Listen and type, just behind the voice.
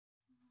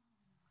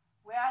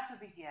to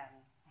begin.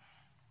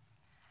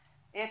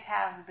 It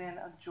has been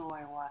a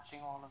joy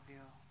watching all of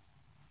you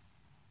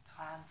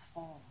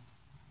transform.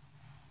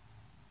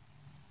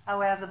 I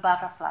wear the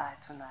butterfly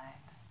tonight.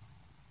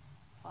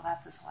 Well,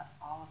 that is what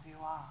all of you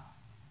are.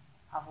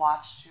 I've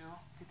watched you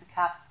be the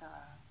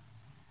caterpillar,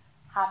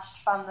 hatched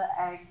from the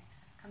egg,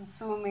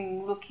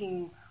 consuming,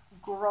 looking,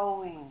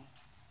 growing.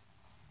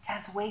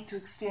 Can't wait to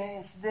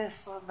experience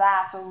this or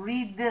that, or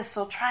read this,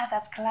 or try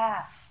that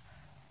class.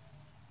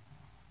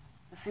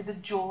 To see the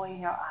joy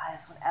in your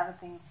eyes when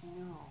everything's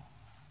new.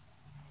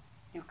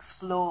 You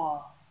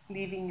explore,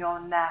 leaving your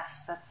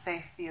nest, that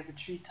safety of the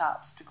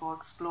treetops, to go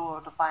explore,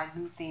 to find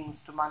new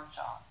things to munch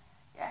on.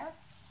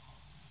 Yes?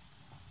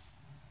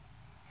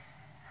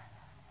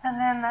 And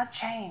then that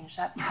change,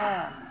 that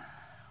turn,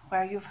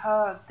 where you've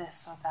heard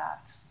this or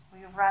that,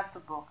 where you've read the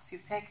books,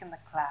 you've taken the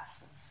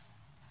classes,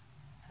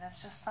 and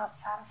it's just not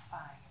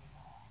satisfying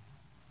anymore.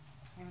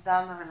 You've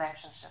done the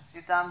relationships,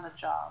 you've done the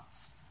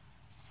jobs.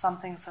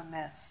 Something's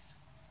amiss.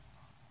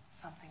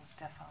 Something's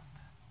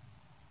different.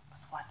 But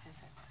what is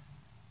it?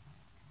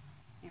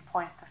 You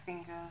point the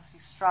fingers, you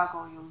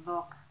struggle, you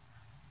look,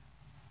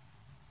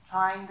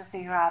 trying to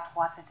figure out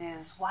what it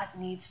is, what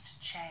needs to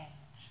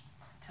change,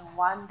 till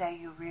one day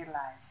you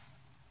realize,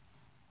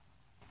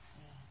 it's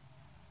me.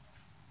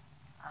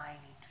 I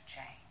need to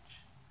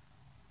change.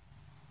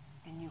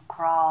 And you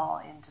crawl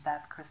into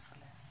that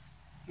chrysalis,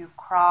 you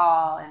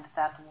crawl into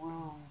that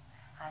womb,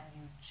 and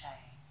you change.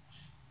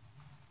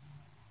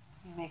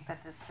 You make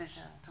that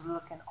decision to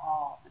look in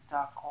all the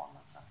dark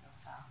corners of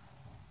yourself.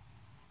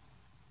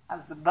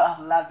 As the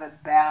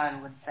beloved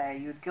Baron would say,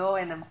 you'd go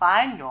in and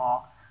find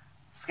your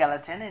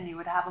skeleton and you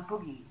would have a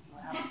boogie, you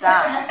would have a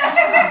dance.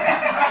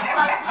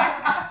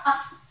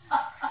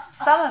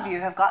 Some of you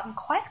have gotten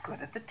quite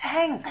good at the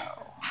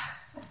tango.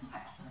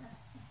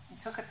 You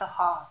took it to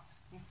heart.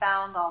 You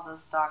found all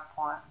those dark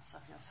points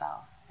of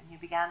yourself and you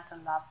began to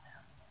love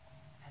them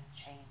and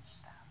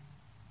change them.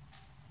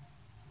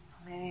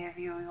 For many of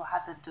you, you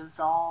had to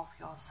dissolve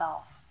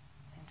yourself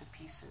into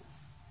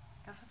pieces.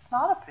 Because it's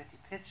not a pretty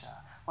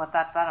picture what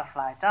that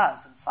butterfly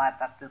does inside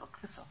that little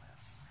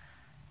chrysalis.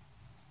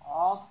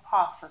 All the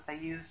parts that they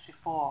used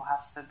before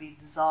has to be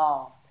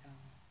dissolved and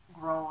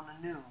grown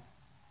anew.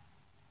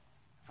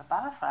 Because a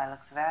butterfly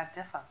looks very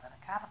different than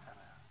a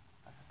caterpillar,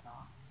 does it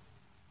not?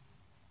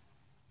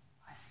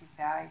 I see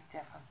very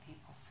different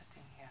people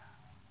sitting here.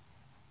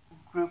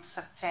 Groups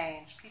have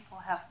changed. People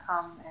have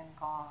come and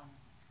gone.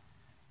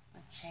 The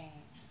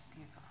change is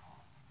beautiful.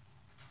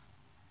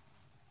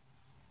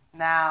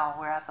 Now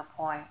we're at the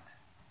point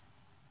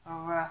where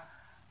we're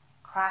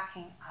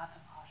cracking out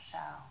of our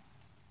shell.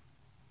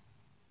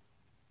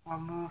 We're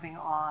moving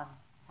on,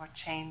 we're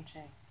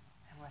changing,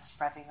 and we're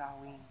spreading our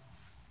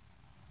wings.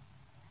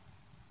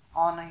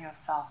 Honor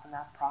yourself in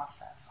that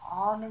process.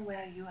 Honor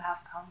where you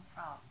have come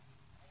from.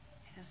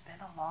 It has been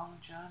a long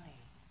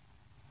journey,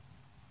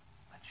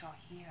 but you're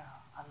here,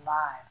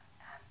 alive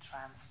and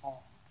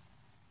transformed.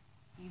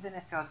 Even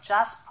if you're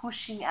just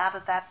pushing out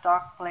of that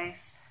dark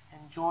place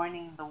and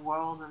joining the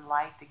world and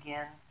light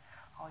again,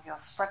 or you're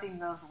spreading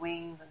those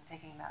wings and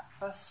taking that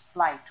first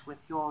flight with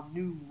your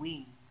new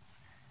wings,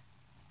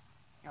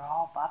 you're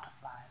all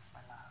butterflies, my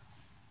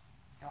loves.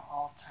 You're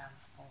all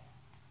transformed.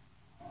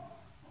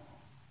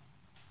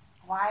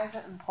 Why is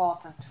it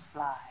important to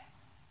fly?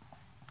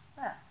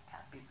 Well, we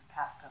can't be the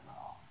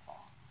caterpillar for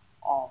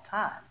all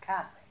time,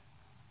 can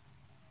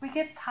we? We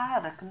get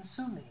tired of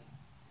consuming.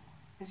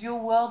 Is your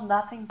world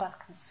nothing but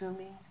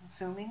consuming?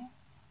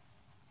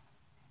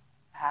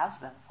 Has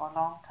been for a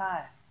long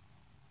time.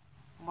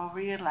 We're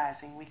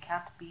realizing we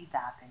can't be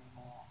that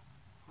anymore.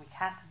 We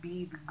can't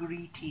be the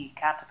greedy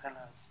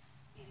caterpillars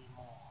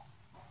anymore.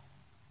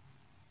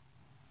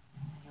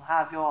 You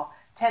have your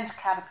tent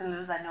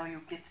caterpillars, I know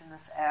you get in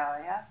this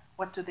area.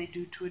 What do they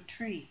do to a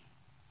tree?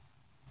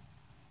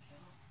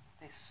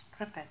 They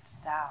strip it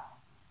down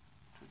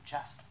to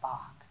just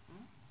bark.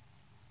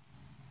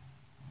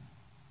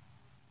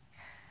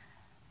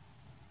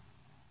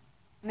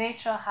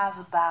 Nature has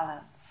a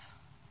balance.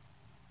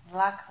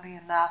 Luckily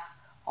enough,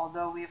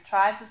 although we've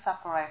tried to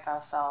separate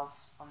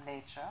ourselves from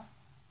nature,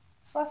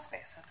 so let's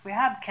face it, if we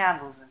had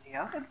candles in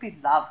here, it'd be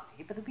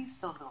lovely, but it'd be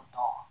still a little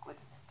dark,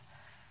 wouldn't it?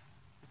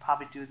 We'd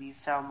probably do these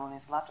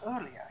ceremonies a lot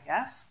earlier,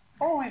 yes?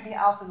 Or we'd be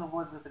out in the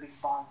woods with a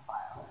big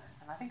bonfire,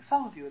 and I think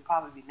some of you would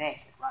probably be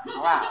naked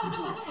running around,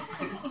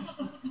 too.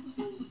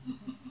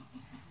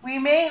 We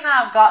may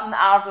have gotten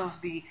out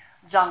of the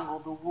jungle,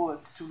 the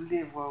woods, to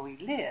live where we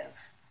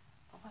live,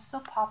 but we're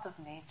still part of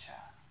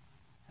nature.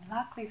 And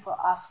luckily for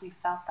us, we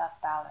felt that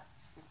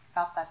balance, we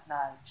felt that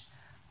nudge.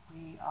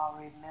 We are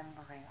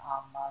remembering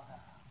our Mother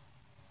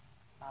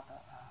Earth.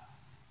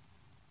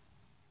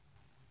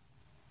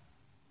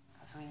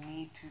 Because we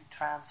need to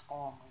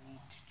transform, we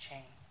need to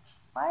change.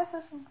 Why is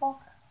this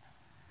important?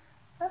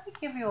 Let me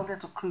give you a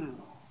little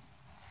clue.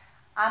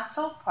 I'm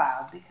so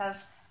proud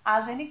because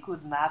as any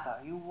good mother,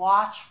 you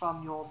watch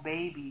from your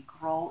baby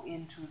grow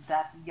into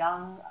that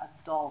young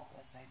adult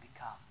as they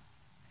become.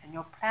 And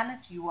your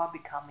planet, you are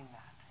becoming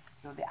that.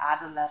 You're the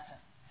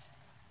adolescents.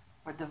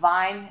 Where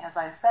divine, as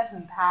I've said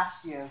in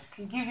past years,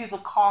 can give you the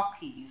car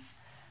keys,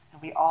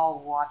 and we all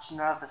watch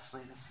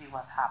nervously to see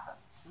what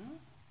happens.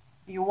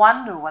 You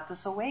wonder what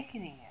this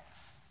awakening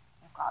is.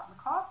 You've got the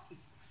car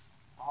keys.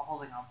 We're all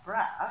holding our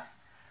breath.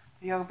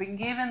 You've been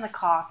given the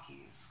car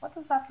keys. What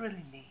does that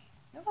really mean?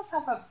 Notice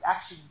how we're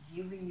actually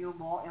giving you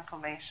more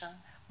information,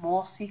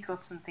 more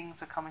secrets and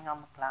things are coming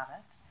on the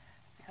planet.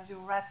 It's because you're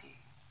ready.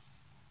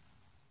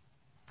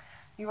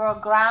 You are a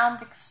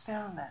ground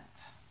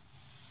experiment.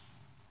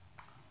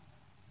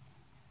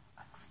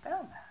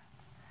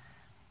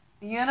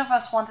 The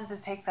universe wanted to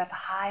take that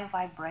high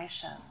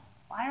vibration.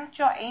 Why aren't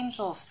your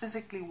angels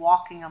physically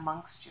walking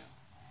amongst you?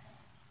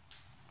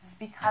 It is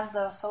because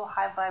they're so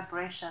high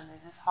vibration,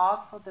 it is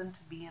hard for them to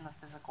be in a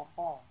physical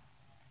form.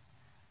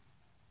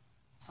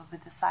 So they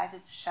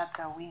decided to shed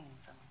their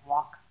wings and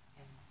walk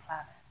in the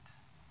planet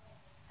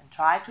and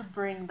try to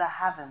bring the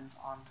heavens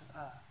onto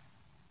earth.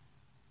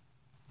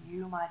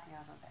 You, my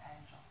dears, are the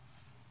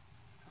angels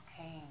who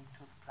came to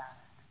the planet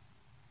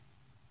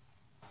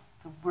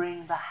to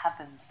bring the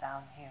heavens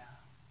down here.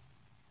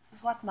 This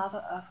is what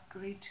Mother Earth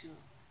agreed to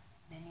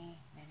many,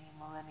 many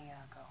millennia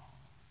ago.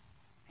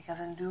 Because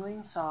in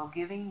doing so,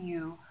 giving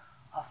you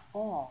a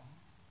form,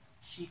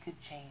 she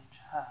could change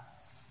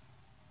hers.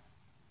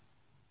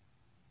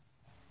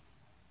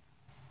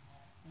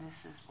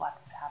 This is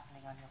what is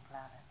happening on your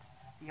planet.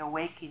 The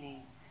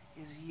awakening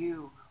is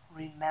you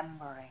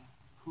remembering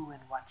who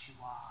and what you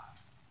are.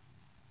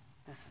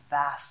 This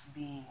vast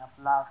being of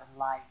love and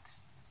light.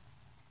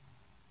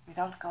 We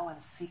don't go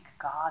and seek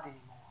God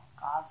anymore.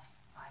 God's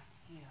right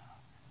here.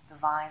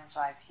 Divine's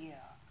right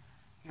here.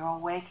 You're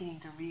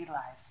awakening to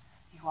realize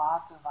you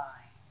are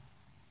divine.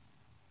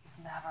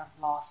 You've never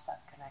lost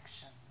that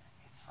connection.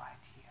 It's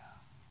right here.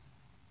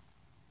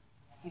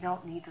 You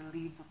don't need to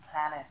leave the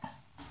planet.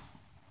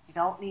 You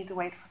don't need to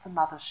wait for the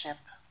mothership.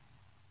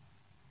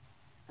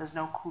 There's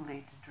no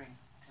Kool-Aid to drink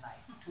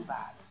tonight. Too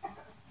bad.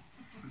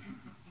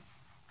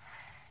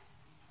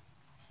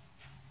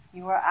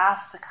 You were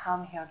asked to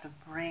come here to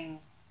bring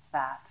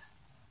that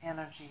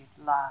energy,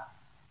 love,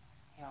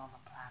 here on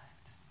the planet.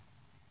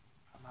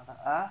 For Mother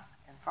Earth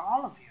and for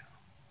all of you.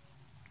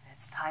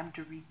 It's time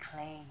to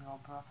reclaim your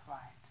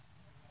birthright.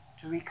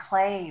 To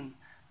reclaim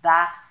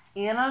that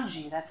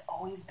energy that's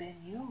always been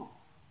you.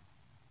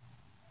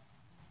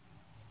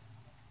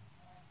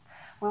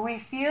 When we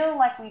feel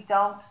like we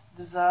don't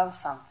deserve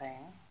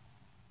something,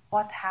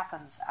 what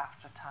happens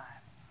after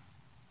time?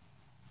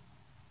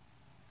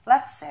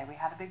 Let's say we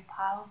had a big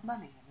pile of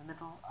money in the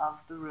middle of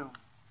the room.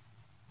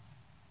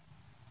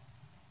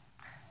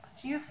 But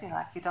do you feel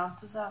like you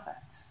don't deserve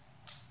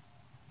it?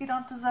 You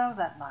don't deserve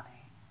that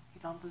money.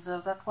 You don't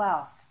deserve that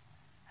wealth.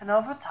 And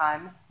over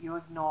time, you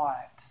ignore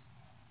it.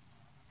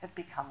 It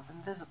becomes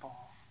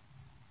invisible.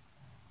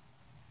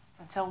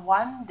 Until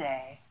one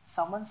day,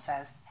 someone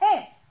says,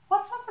 "Hey,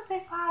 what's with the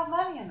big pile of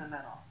money in the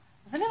middle?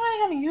 Is anybody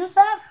going to use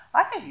that?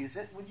 I could use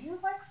it. Would you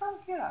like some?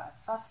 Here." It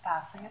starts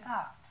passing it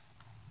out.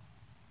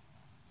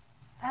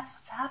 That's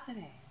what's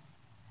happening.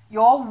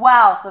 Your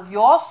wealth of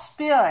your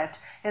spirit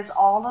has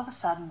all of a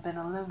sudden been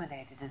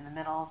illuminated in the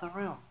middle of the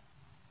room.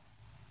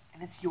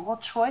 And it's your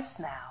choice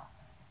now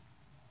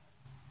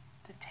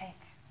to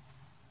take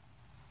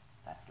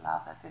that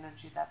love, that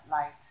energy, that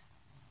light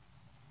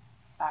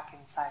back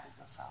inside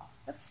of yourself.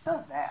 It's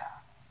still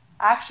there.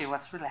 Actually,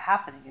 what's really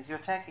happening is you're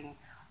taking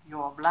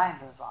your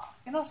blinders off.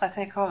 You notice I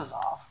take hers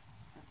off.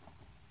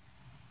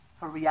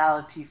 For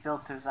reality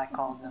filters, I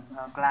call them,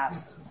 or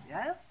glasses,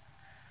 yes?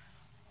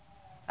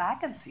 I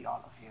can see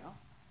all of you.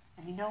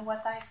 And you know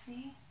what I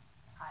see?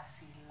 I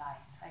see light.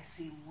 I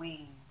see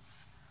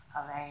wings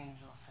of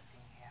angels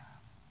sitting here.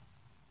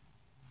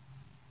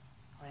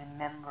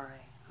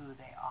 Remembering who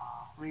they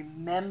are.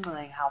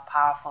 Remembering how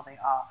powerful they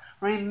are.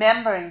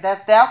 Remembering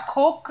that they're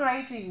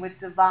co-creating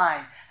with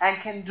divine and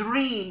can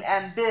dream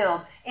and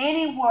build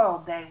any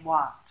world they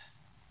want.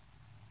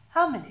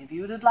 How many of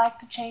you would like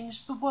to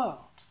change the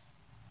world?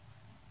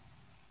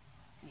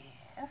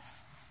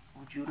 Yes.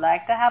 Would you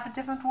like to have a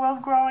different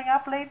world growing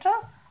up later?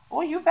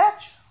 Oh, you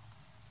betcha.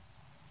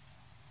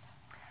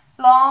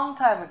 Long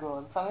time ago,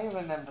 and some of you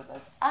remember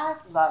this, I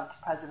loved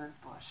President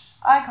Bush.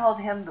 I called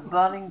him the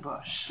burning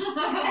bush.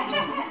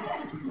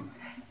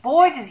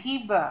 Boy, did he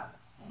burn.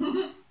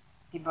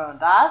 He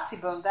burned us, he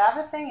burned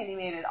everything, and he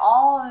made it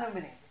all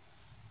illuminated.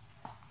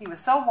 He was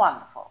so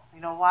wonderful.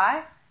 You know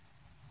why?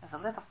 There's a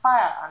little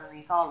fire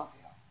underneath all of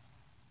you.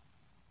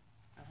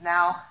 Because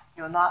now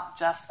you're not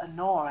just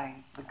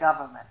ignoring the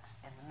government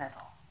in the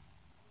middle.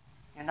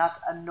 You're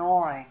not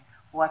ignoring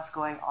what's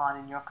going on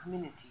in your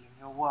community, in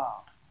your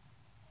world.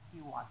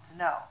 You want to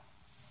know.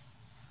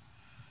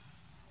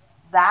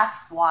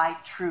 That's why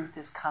truth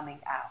is coming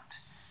out.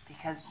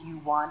 Because you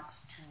want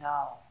to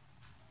know.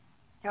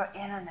 Your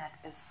internet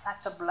is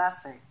such a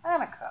blessing.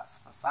 And a curse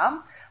for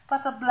some,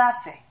 but a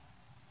blessing.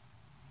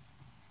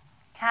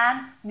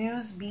 Can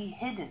news be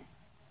hidden?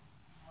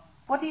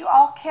 What do you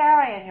all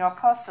carry in your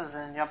purses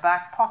and in your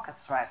back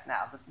pockets right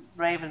now that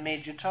Raven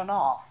made you turn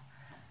off?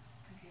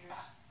 Computers.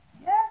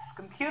 Yes,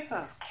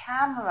 computers,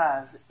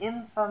 cameras,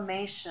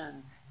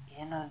 information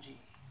energy.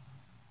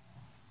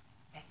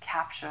 It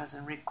captures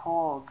and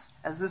records,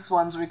 as this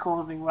one's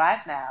recording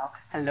right now.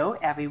 Hello,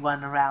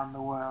 everyone around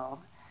the world.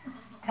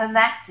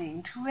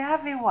 Connecting to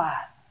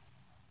everyone.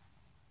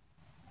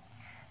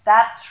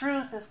 That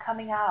truth is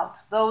coming out.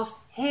 Those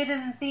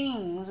hidden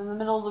things in the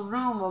middle of the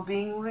room are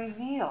being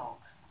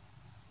revealed.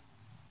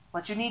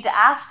 What you need to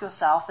ask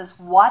yourself is,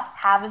 what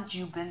haven't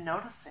you been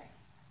noticing?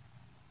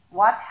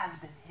 What has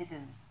been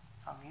hidden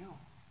from you?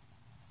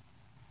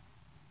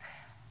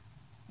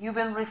 You've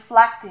been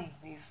reflecting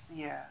these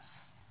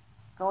years,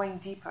 going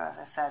deeper, as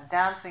I said,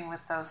 dancing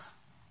with those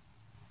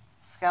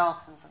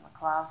skeletons in the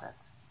closet.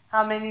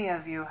 How many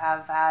of you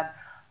have had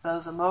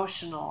those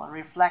emotional and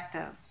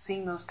reflective,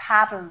 seeing those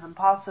patterns and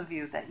parts of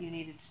you that you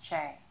needed to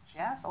change?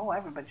 Yes? Oh,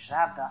 everybody should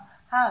have the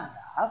hand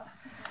up.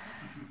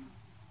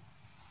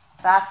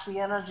 That's the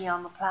energy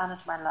on the planet,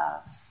 my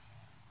loves.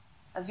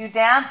 As you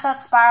dance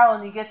that spiral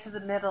and you get to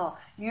the middle,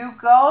 you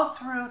go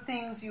through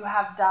things you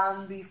have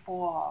done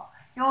before.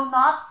 You're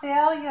not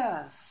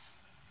failures.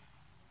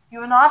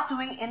 You're not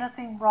doing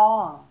anything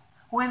wrong.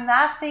 When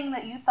that thing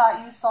that you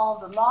thought you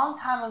solved a long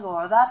time ago,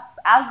 or that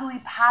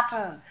ugly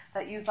pattern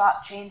that you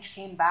thought changed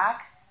came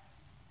back,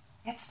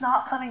 it's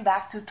not coming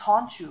back to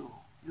taunt you.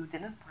 You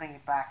didn't bring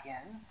it back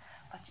in.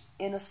 But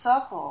in a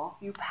circle,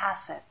 you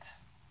pass it.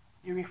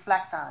 You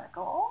reflect on it.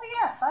 Go, oh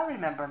yes, I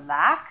remember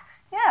lack.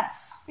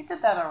 Yes, we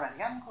did that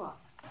already. I'm good.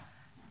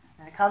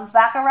 And it comes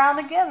back around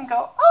again and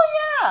go,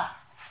 oh yeah,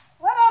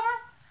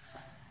 whatever.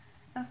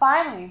 And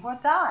finally, we're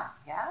done.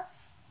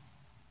 Yes?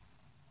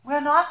 We're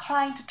not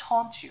trying to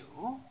taunt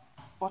you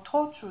or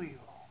torture you.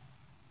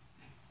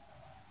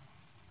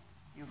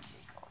 You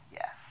giggle,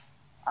 yes.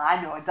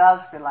 I know it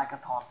does feel like a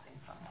taunting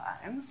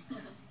sometimes.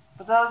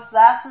 But those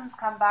lessons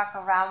come back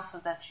around so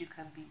that you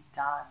can be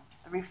done.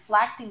 The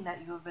reflecting that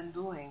you have been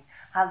doing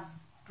has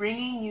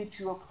bringing you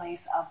to a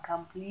place of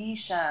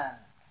completion.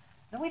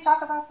 Didn't we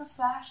talk about this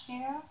last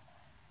year?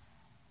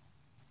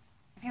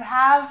 If you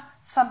have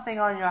something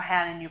on your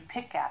hand and you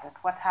pick at it,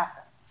 what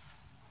happens?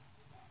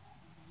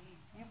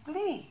 You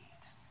bleed.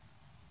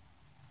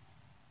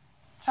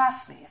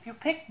 Trust me, if you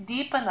pick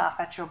deep enough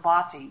at your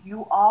body,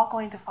 you are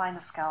going to find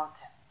a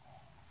skeleton.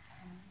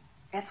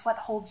 It's what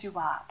holds you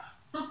up.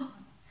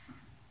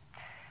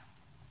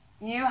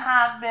 You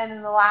have been,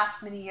 in the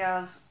last many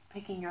years,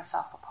 picking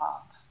yourself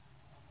apart,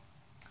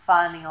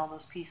 finding all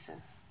those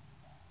pieces.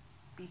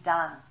 Be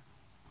done.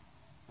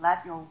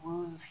 Let your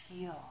wounds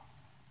heal.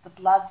 The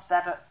blood's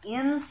better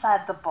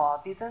inside the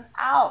body than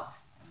out.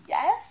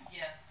 Yes?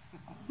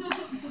 Yes.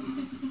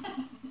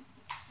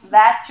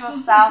 Let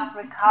yourself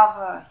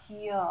recover,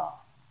 heal.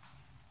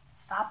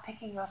 Stop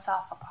picking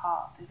yourself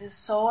apart. It is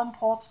so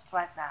important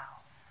right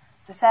now.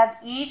 As I said,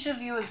 each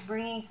of you is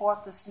bringing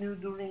forth this new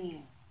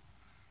dream.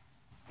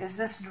 Is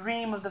this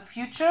dream of the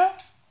future?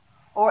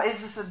 Or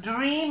is this a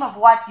dream of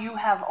what you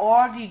have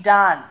already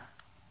done?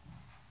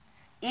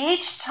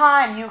 Each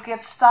time you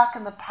get stuck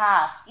in the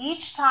past,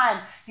 each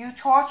time you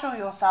torture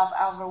yourself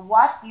over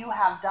what you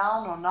have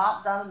done or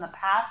not done in the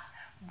past,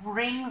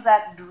 brings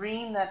that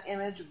dream, that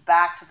image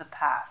back to the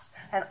past.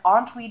 And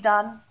aren't we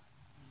done?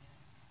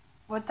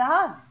 We're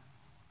done.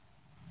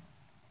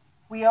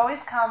 We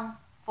always come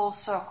full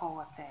circle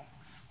with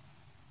things.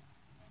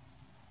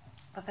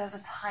 But there's a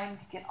time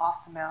to get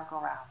off the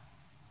merry-go-round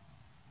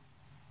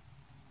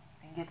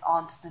and get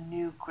onto the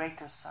new,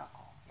 greater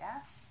circle.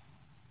 Yes?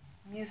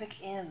 Music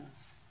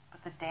ends,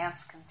 but the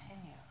dance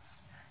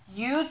continues.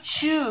 You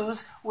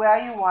choose where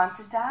you want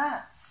to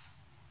dance.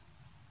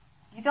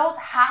 You don't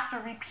have to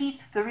repeat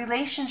the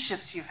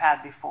relationships you've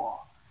had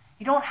before.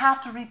 You don't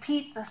have to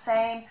repeat the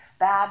same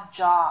bad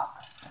job.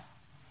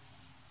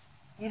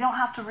 You don't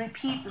have to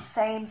repeat the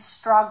same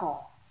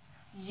struggle.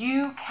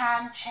 You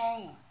can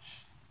change.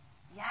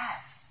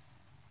 Yes,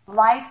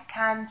 life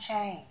can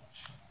change.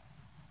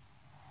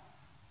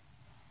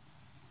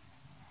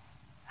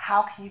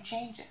 How can you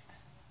change it?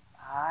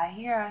 I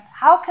hear it.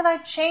 How can I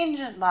change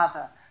it,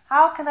 Mother?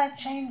 How can I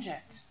change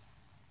it?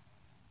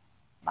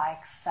 By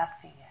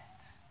accepting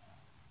it.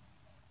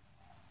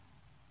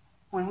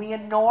 When we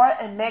ignore it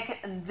and make it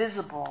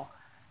invisible,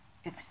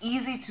 it's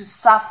easy to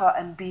suffer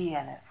and be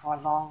in it for a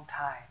long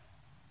time.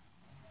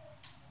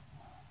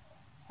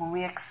 When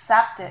we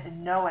accept it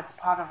and know it's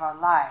part of our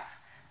life,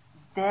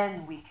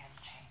 then we can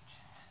change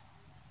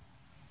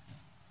it.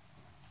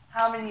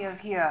 How many of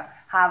here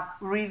have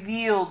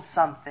revealed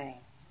something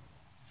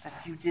that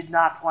you did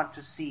not want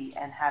to see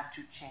and had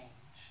to change?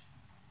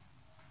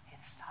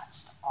 It's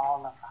touched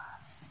all of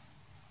us.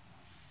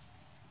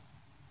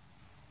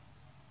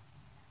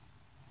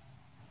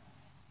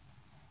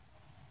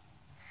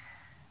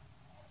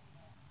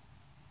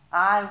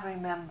 I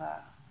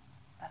remember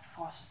that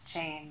force of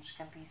change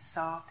can be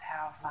so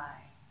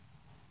terrifying.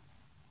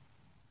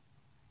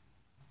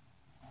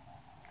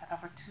 That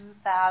over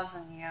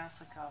 2,000 years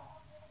ago,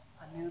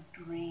 a new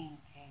dream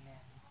came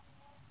in.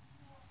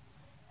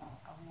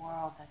 A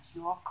world that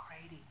you are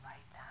creating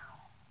right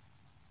now.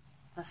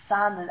 The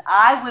sun that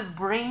I would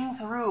bring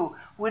through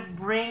would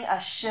bring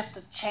a shift,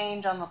 a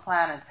change on the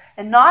planet.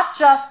 And not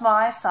just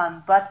my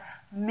sun, but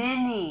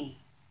many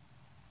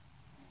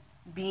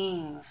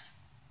beings,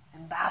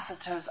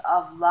 ambassadors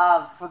of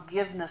love,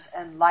 forgiveness,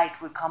 and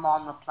light would come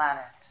on the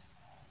planet.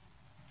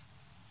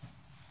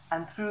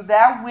 And through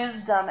their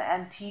wisdom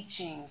and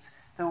teachings,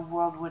 the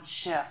world would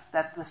shift,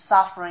 that the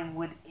suffering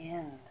would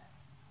end,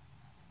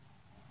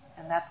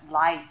 and that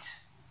light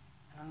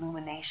and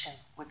illumination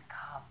would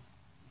come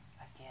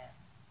again.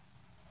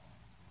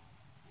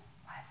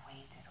 I've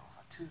waited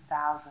over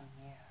 2,000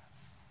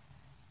 years,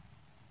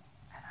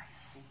 and I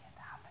see it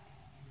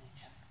happening in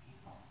each of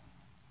you.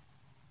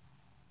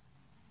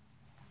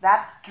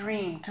 That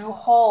dream, to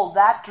hold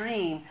that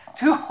dream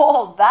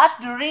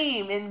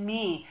in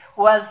me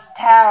was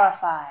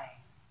terrifying.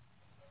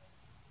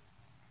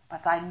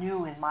 But I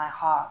knew in my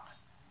heart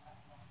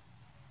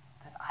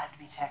that I'd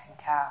be taken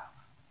care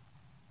of,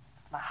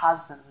 that my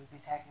husband would be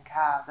taken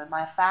care of, that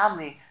my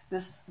family,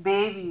 this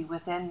baby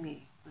within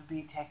me, would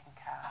be taken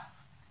care of.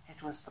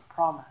 It was the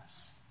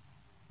promise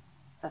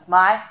that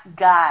my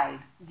guide,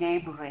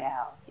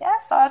 Gabriel,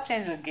 yes,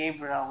 Archangel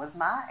Gabriel was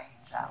my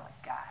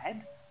angelic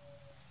guide,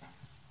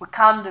 would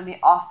come to me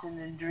often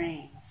in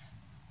dreams,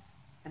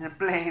 in a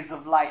blaze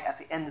of light at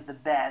the end of the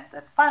bed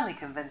that finally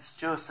convinced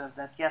Joseph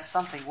that yes,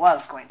 something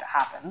was going to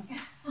happen.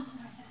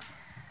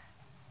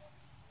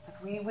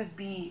 But we would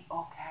be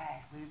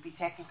okay, we would be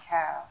taken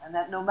care of, and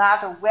that no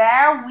matter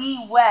where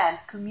we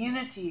went,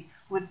 community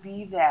would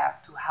be there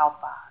to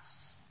help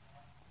us.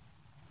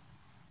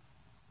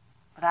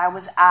 But I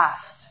was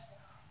asked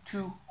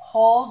to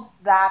hold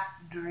that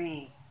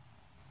dream.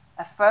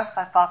 At first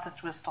I thought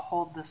it was to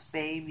hold this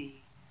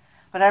baby,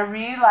 but I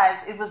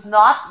realized it was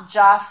not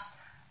just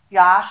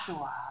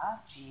Yahshua,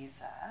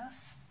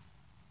 Jesus.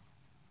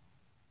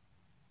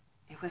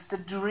 It was the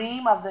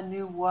dream of the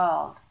new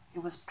world.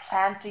 It was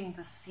planting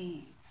the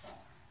seeds.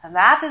 And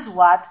that is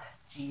what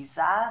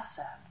Jesus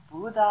and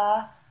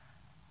Buddha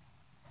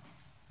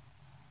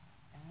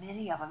and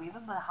many of them,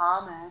 even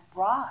Muhammad,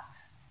 brought.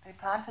 They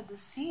planted the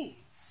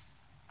seeds,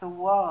 the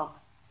world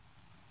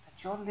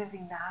that you're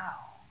living now.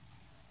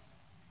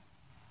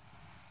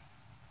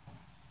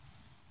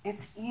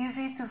 It's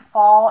easy to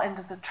fall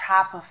into the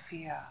trap of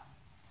fear.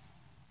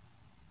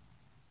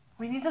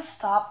 We need to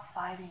stop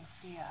fighting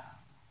fear.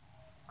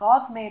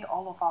 God made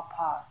all of our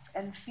parts,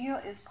 and fear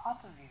is part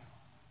of you.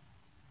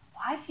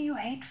 Why do you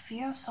hate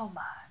fear so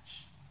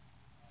much?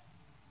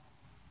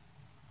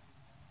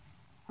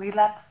 We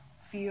let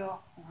fear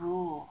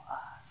rule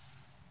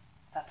us,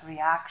 that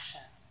reaction,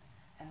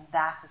 and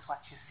that is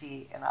what you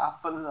see in our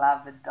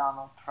beloved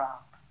Donald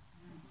Trump.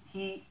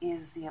 He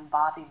is the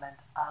embodiment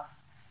of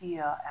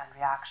fear and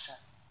reaction.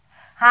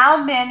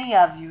 How many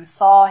of you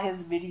saw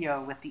his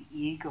video with the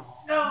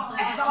eagle? No, it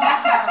was awesome.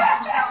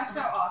 That was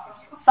so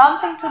awesome.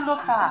 Something to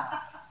look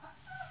at.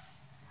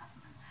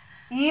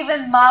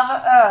 Even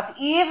Mother Earth,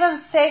 even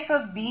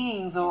sacred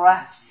beings will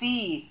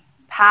see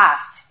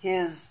past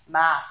his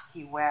mask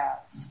he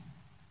wears.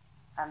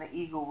 And the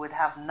eagle would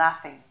have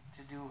nothing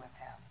to do with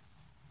him.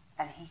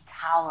 And he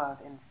cowered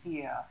in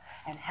fear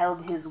and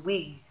held his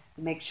wig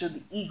to make sure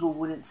the eagle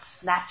wouldn't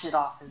snatch it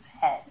off his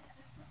head.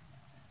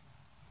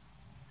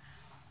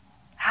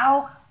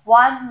 How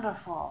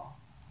wonderful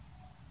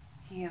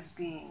he is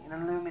being in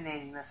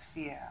illuminating this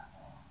fear.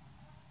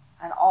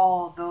 And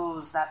all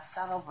those that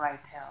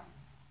celebrate him,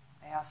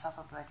 they are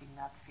celebrating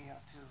that fear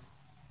too.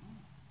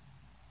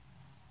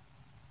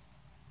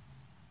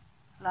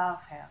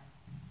 Love him.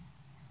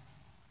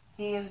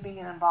 He is being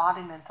an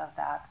embodiment of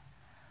that,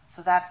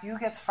 so that you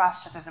get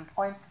frustrated and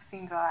point the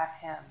finger at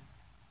him.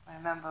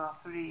 Remember,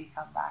 3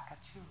 come back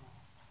at you.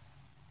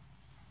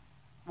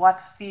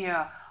 What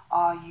fear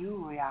are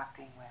you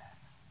reacting with?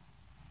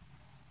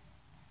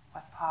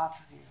 What part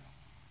of you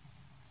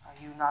are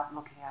you not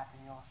looking at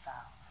in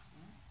yourself?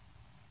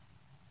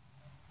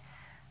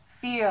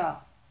 Fear,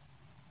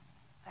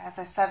 as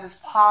I said, is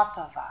part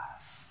of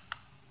us.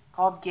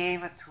 God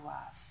gave it to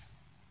us.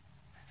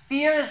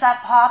 Fear is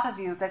that part of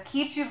you that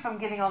keeps you from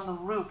getting on the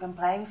roof and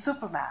playing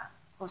Superman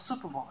or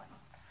Superwoman.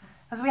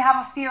 Because we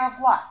have a fear of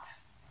what?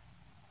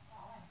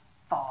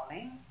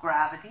 Falling,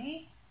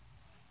 gravity,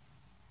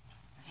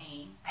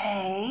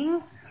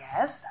 pain.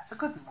 Yes, that's a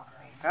good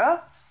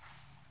motivator.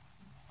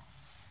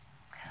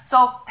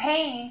 So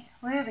pain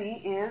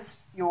really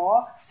is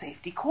your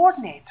safety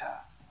coordinator.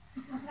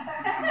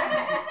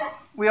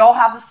 We all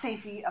have the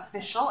safety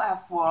official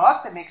at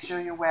work that makes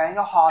sure you're wearing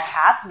a hard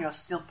hat and your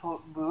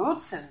steel-toed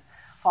boots and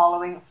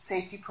following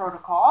safety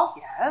protocol.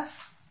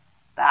 Yes,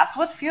 that's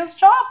what fear's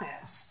job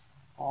is.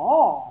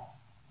 Oh,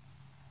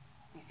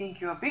 you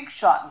think you're a big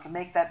shot and can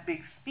make that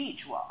big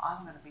speech? Well,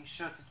 I'm going to be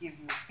sure to give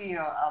you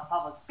fear of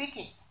public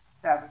speaking.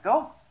 There we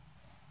go.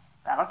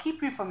 That'll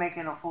keep you from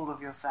making a fool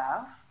of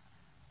yourself.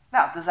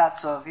 Now, does that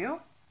serve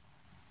you?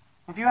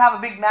 If you have a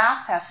big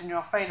math test and you're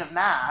afraid of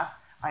math,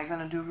 are you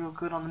going to do real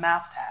good on the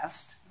math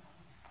test?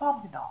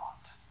 Probably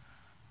not.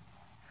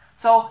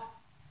 So,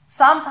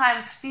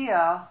 sometimes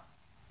fear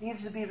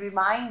needs to be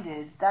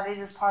reminded that it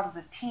is part of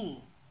the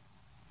team,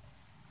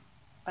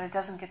 but it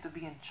doesn't get to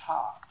be in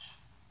charge.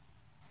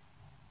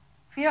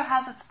 Fear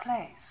has its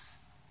place.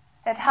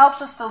 It helps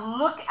us to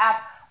look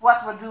at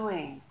what we're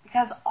doing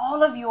because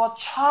all of you are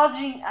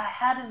charging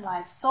ahead in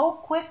life so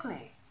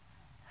quickly.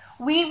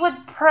 We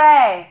would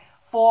pray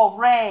for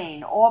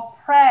rain or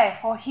pray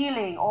for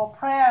healing or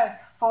pray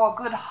for a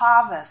good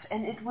harvest,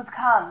 and it would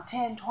come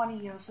 10, 20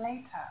 years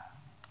later.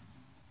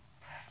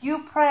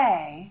 You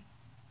pray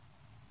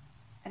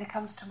and it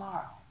comes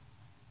tomorrow.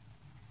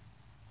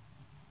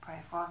 Pray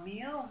for a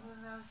meal,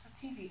 and there's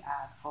a TV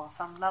ad for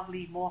some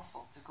lovely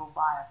morsel to go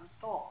buy at the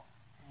store,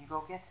 and you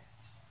go get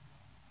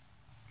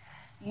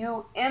it.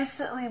 You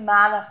instantly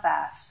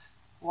manifest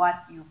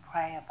what you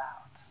pray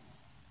about.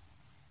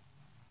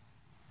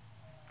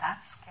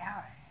 That's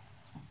scary.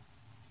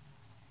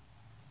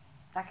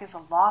 That gives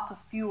a lot of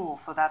fuel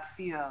for that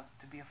fear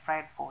to be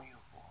afraid for you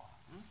for.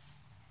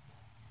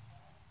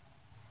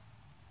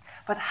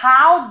 But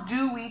how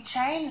do we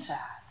change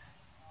that?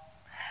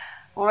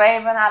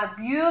 Raven had a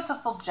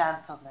beautiful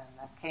gentleman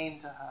that came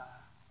to her.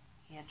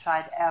 He had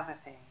tried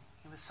everything.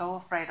 He was so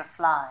afraid of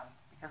flying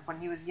because when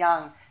he was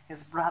young,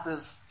 his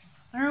brothers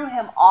threw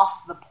him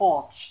off the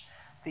porch,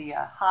 the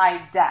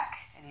high deck,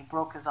 and he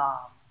broke his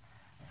arm.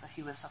 So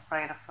he was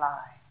afraid of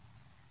flying.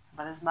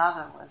 But his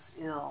mother was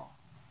ill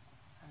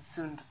and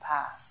soon to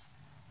pass.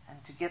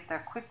 And to get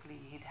there quickly,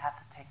 he'd had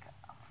to take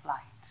a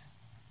flight.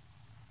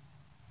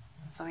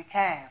 And so he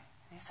came.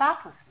 He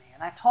sat with me,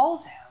 and I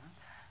told him,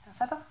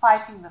 instead of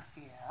fighting the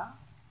fear,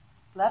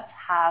 let's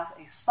have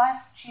a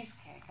slice of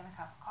cheesecake and a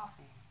cup of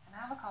coffee and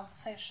have a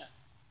conversation.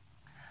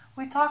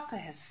 We talked to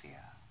his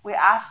fear. We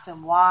asked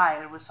him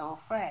why it was so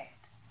afraid.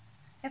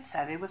 It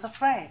said it was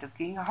afraid of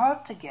getting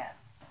hurt again.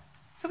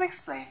 So we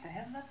explained to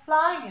him that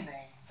flying in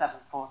a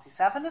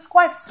 747 is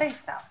quite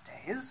safe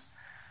nowadays.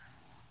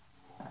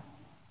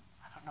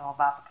 I don't know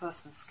about the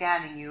person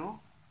scanning you,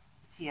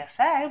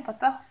 TSA, but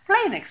the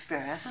plane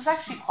experience is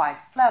actually quite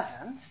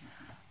pleasant.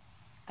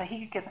 That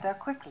he could get there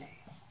quickly.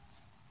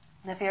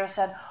 And the fear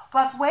said,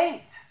 but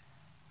wait,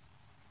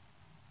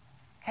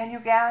 can you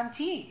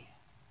guarantee?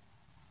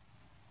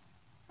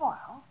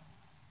 Well,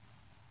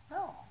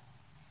 no.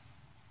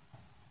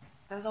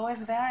 There's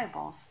always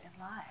variables in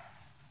life.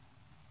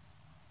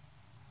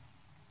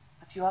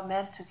 But you are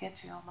meant to get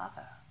to your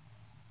mother.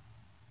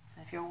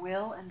 And if your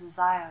will and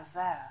desire is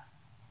there,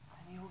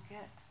 then you will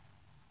get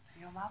to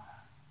your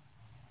mother.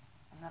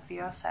 And the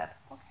fear said,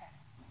 okay,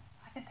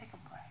 I can take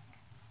a break.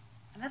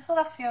 And that's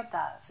what a fear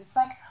does. It's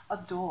like a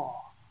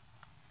door.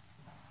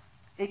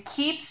 It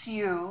keeps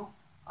you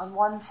on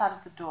one side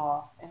of the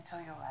door until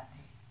you're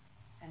ready.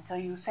 Until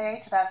you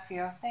say to that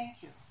fear,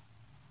 thank you.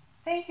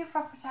 Thank you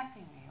for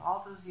protecting me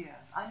all those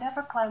years. I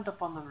never climbed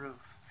up on the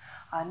roof.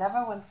 I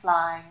never went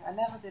flying. I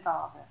never did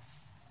all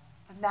this.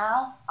 But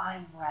now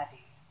I'm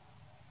ready.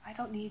 I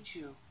don't need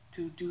you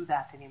to do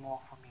that anymore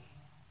for me.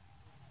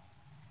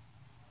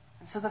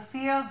 And so the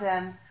fear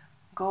then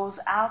goes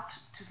out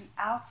to the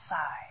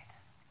outside.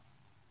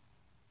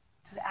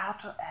 To the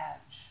outer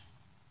edge.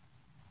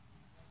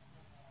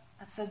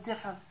 That's a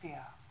different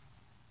fear.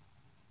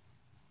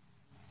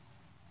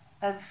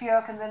 That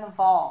fear can then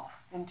evolve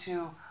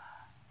into,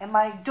 am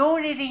I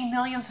donating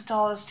millions of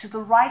dollars to the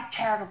right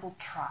charitable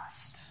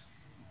trust?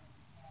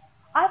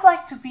 I'd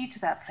like to be to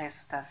that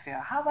place with that fear.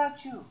 How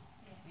about you?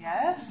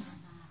 Yes?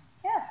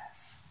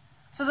 Yes.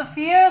 So the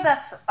fear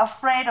that's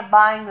afraid of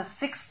buying the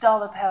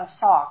 $6 pair of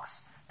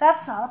socks,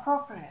 that's not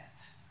appropriate.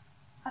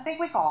 I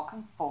think we all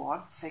can afford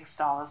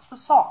 $6 for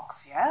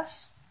socks,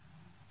 yes?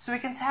 So we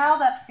can tell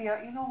that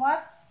fear, you know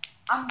what?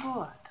 I'm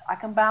good. I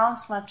can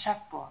balance my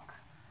checkbook.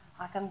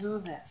 I can do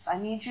this. I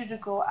need you to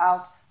go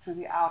out to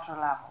the outer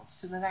levels,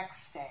 to the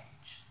next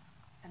stage.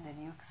 And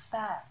then you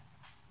expand.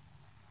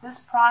 This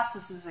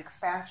process is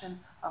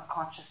expansion of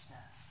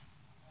consciousness.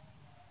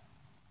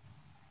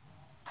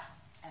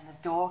 And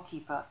the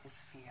doorkeeper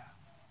is fear.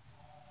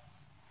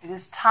 It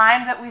is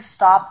time that we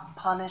stop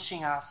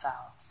punishing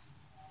ourselves.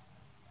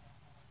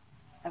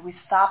 That we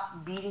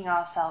stop beating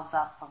ourselves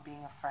up for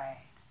being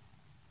afraid.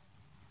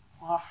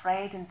 We're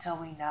afraid until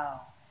we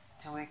know,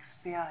 until we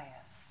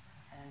experience,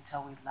 and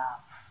until we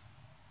love.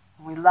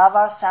 When we love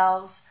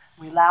ourselves,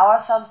 we allow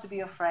ourselves to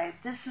be afraid.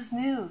 This is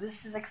new,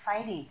 this is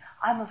exciting.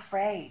 I'm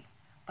afraid,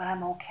 but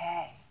I'm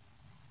okay.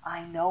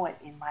 I know it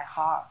in my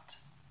heart.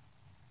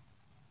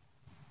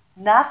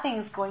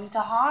 Nothing's going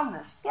to harm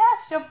this.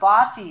 Yes, your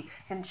body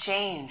can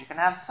change. You can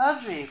have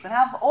surgery. You can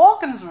have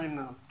organs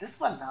removed. This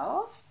one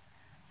knows.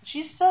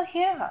 She's still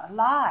here,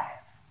 alive.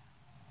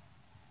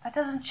 That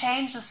doesn't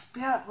change the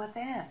spirit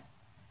within.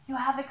 You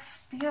have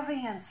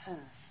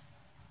experiences.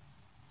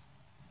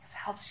 It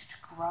helps you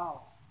to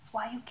grow. That's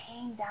why you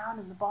came down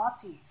in the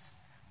bodies,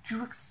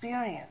 to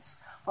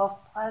experience both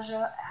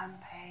pleasure and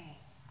pain.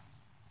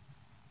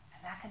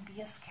 And that can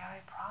be a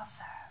scary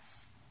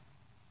process.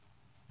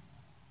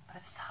 But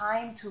it's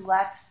time to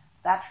let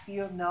that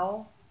fear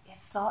know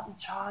it's not in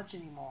charge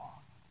anymore.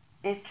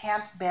 It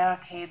can't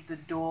barricade the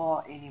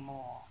door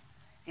anymore.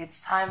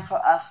 It's time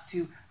for us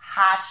to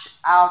hatch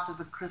out of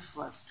the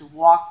chrysalis, to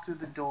walk through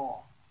the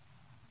door.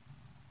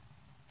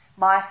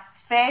 My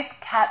faith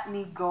kept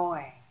me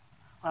going.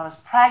 When I was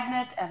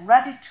pregnant and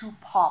ready to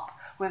pop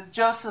with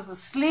Joseph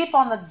asleep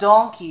on the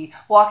donkey,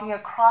 walking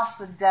across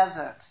the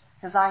desert,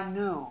 because I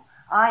knew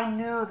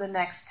the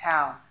next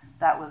town,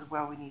 that was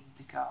where we needed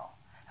to go.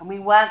 And we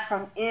went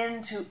from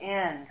inn to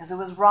inn, because it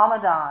was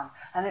Ramadan,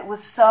 and it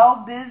was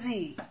so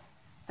busy.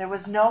 There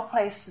was no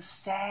place to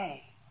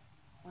stay.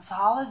 It was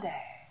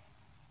holiday.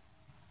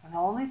 And the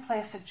only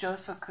place that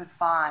Joseph could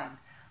find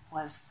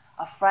was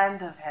a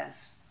friend of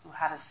his who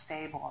had a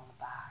stable on the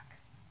back.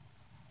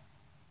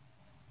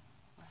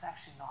 It was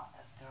actually not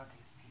as dirty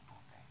as people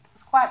think. It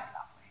was quite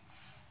lovely.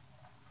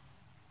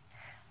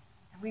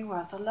 And we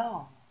weren't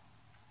alone.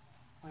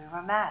 We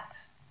were met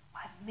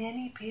by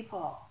many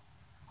people,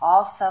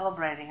 all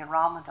celebrating in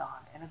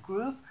Ramadan, in a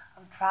group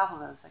of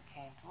travelers that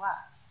came to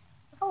us.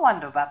 No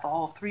wonder about the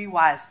whole 3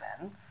 wise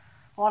men,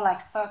 more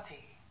like 30.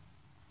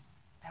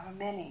 There were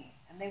many,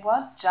 and they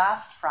weren't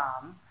just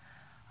from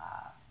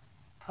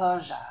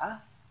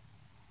Persia.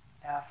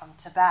 They were from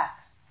Tibet,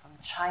 from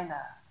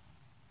China,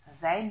 because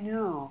they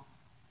knew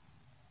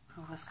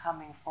who was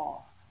coming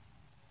forth,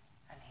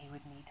 and he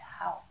would need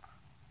help.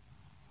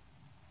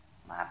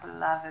 My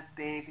beloved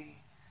baby,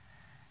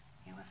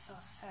 he was so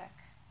sick.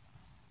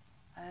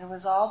 And it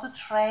was all the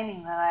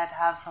training that I had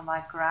had from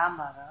my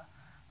grandmother,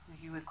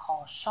 who you would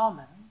call a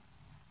shaman,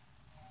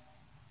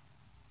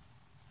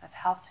 that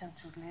helped him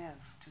to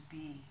live, to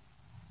be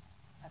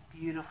a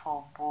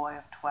beautiful boy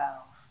of 12.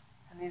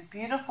 And these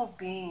beautiful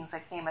beings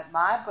that came at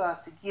my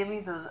birth to give me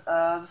those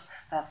herbs,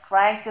 that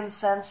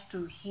frankincense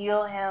to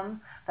heal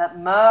him, that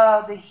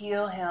myrrh to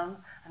heal him,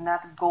 and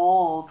that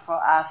gold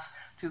for us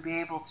to be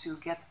able to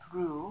get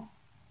through,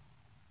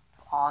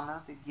 to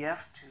honor the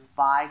gift, to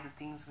buy the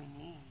things we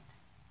need.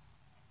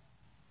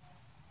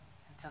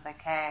 Until they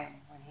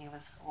came when he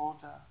was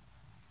older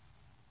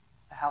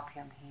to help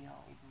him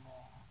heal even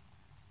more.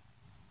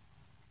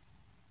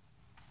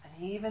 And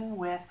even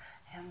with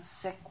him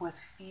sick with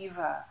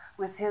fever,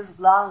 with his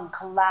lung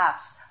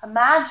collapsed,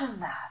 imagine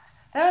that.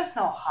 There is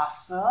no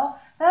hospital.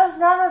 There is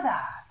none of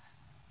that.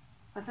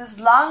 With his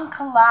lung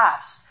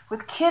collapsed,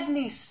 with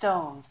kidney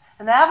stones,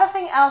 and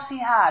everything else he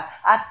had,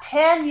 at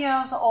 10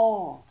 years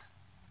old,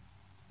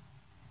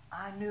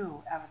 I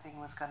knew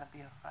everything was going to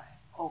be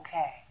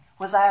okay.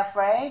 Was I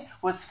afraid?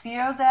 Was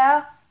fear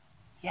there?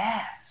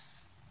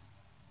 Yes.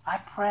 I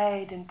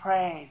prayed and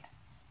prayed.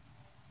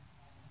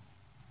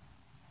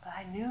 But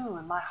I knew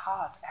in my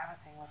heart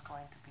everything was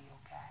going to be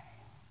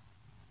okay.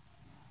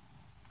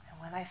 And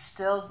when I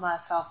stilled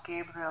myself,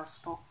 Gabriel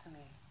spoke to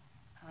me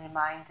and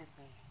reminded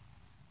me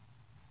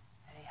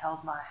that he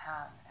held my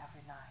hand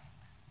every night.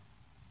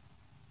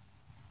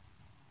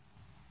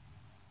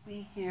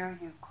 We hear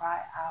you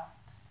cry out.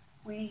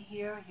 We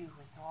hear you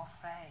when you're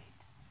afraid.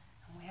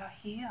 And we are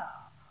here,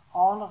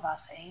 all of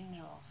us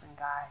angels and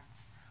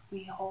guides.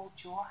 We hold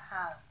your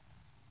hand.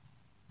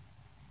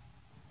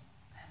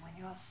 And when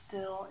you're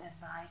still at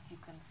night, you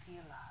can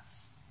feel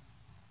us.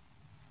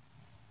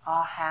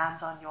 Our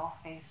hands on your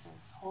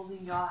faces,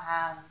 holding your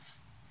hands,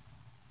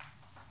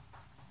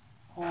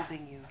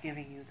 holding you,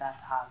 giving you that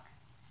hug.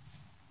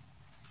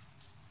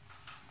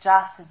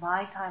 Just in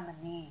my time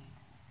of need,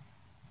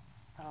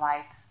 the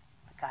light,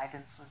 the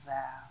guidance was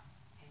there.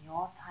 In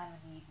your time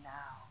of need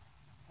now,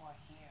 we're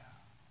here.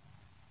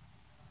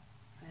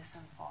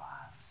 Listen for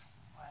us.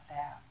 We're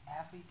there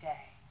every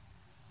day,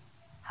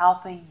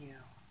 helping you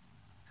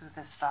through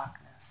this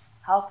darkness,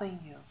 helping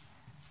you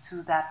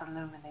to that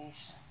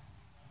illumination,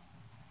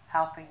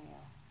 helping you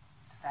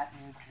to that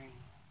new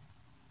dream.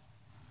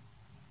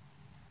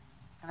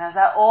 And as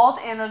that old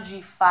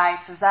energy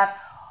fights, as that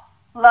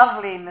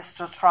lovely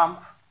Mr.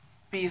 Trump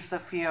beats the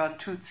fear and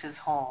toots his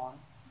horn,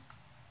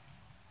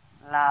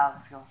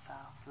 love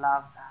yourself,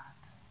 love that.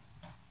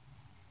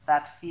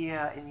 That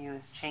fear in you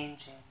is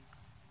changing.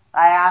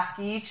 I ask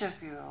each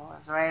of you,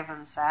 as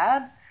Raven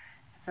said,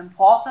 it's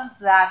important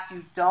that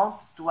you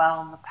don't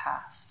dwell in the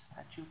past,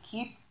 that you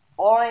keep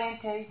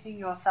orientating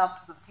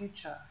yourself to the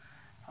future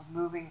of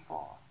moving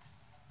forward.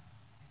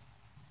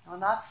 You're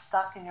not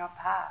stuck in your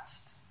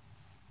past.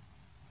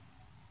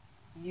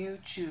 You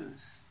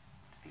choose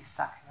to be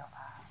stuck in your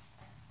past.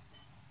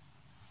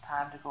 It's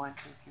time to go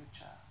into the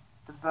future,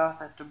 to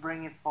birth it, to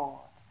bring it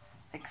forward.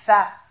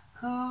 Accept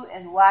who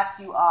and what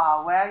you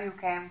are, where you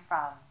came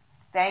from.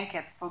 Thank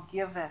it,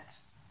 forgive it,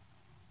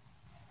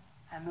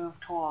 and move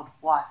toward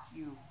what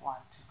you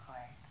want to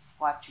create,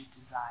 what you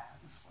desire in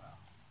this world.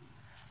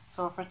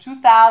 So for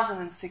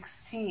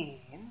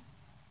 2016,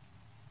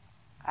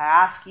 I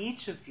ask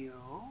each of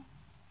you,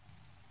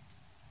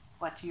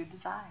 what do you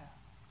desire?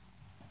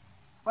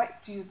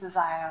 What do you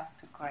desire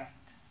to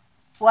create?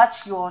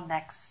 What's your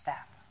next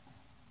step?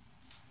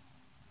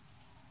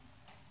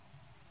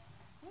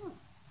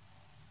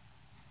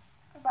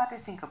 Everybody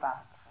think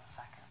about it for a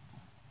second.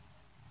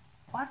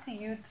 What do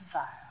you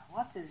desire?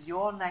 What is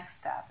your next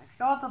step? If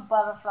you're the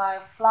butterfly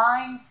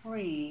flying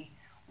free,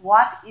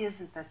 what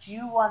is it that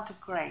you want to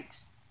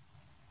create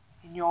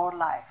in your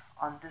life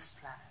on this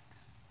planet?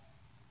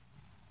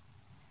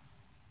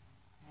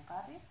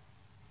 Anybody?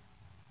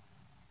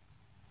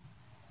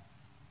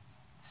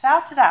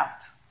 Shout it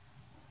out.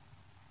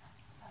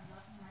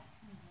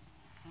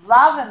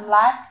 love and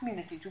life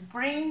community, to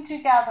bring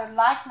together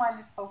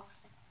like-minded folks.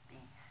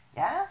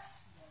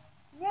 Yes?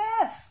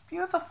 Yes,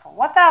 beautiful.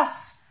 What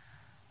else?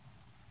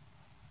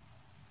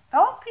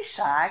 Don't be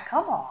shy,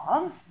 come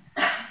on.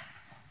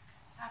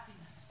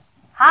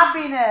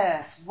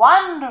 Happiness,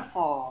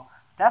 wonderful.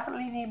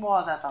 Definitely need more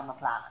of that on the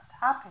planet.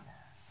 Happiness.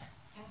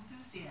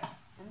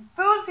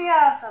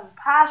 Enthusiasm,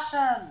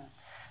 passion.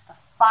 The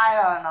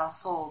fire in our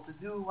soul to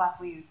do what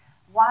we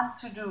want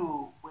to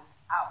do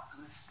without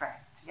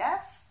restraint.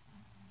 Yes?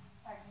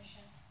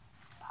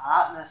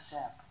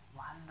 Partnership.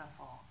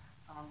 Wonderful.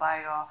 Someone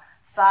by your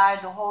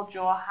side to hold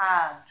your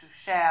hand to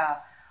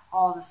share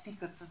all the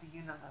secrets of the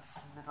universe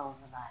in the middle of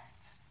the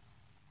night.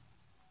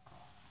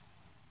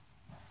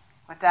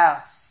 What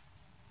else?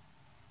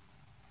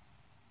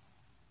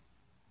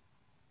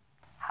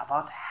 How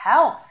about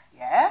health?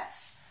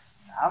 Yes?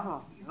 Some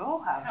of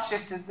you have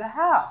shifted to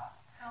health.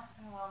 Health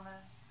and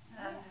wellness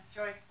and a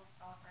joyful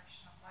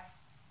celebration of life.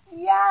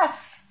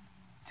 Yes!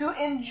 To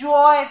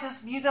enjoy this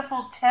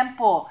beautiful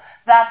temple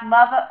that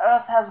Mother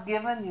Earth has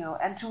given you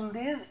and to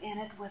live in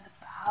it with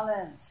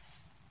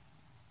balance.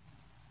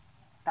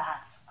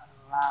 That's a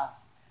lovely,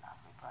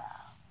 lovely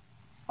prayer.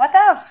 What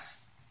else?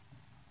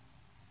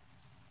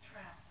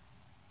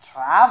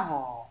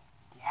 Travel.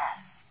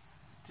 Yes.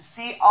 To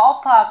see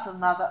all parts of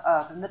Mother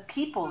Earth and the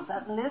peoples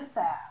that live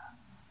there.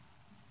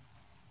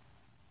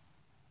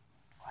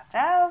 What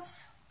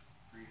else?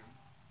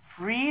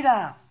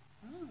 Freedom.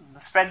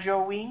 Spread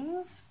your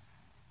wings.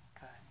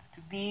 Good.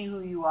 To be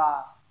who you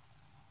are.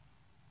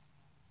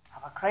 How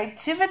about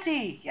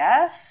creativity?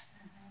 Yes.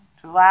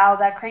 To allow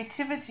that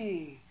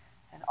creativity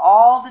and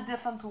all the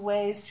different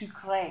ways to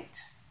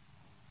create.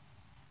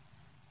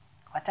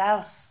 What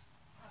else?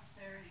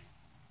 Prosperity.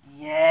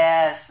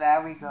 Yes,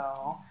 there we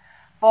go.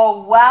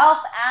 For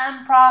wealth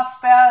and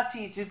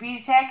prosperity to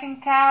be taken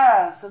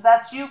care of so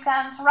that you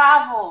can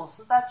travel,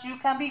 so that you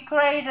can be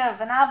creative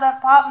and have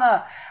that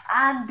partner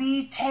and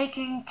be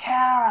taken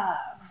care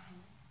of.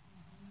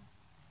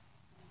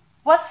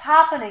 What's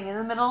happening in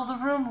the middle of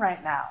the room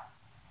right now?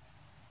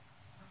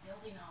 We're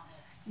building all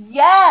this.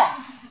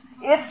 Yes,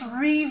 it's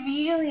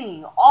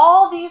revealing.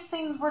 All these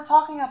things we're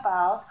talking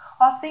about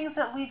are things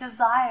that we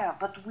desire,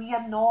 but we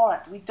ignore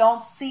it. We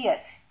don't see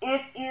it.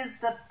 It is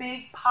the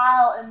big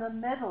pile in the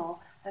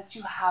middle that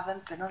you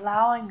haven't been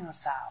allowing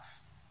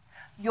yourself.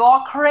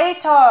 You're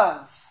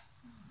creators.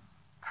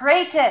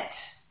 Create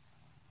it.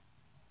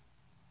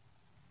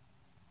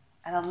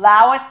 And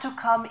allow it to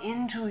come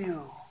into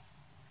you.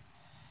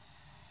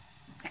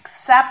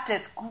 Accept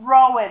it,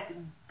 grow it,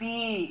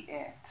 be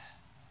it.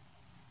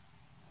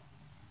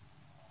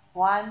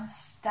 One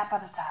step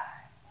at a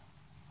time.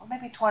 Or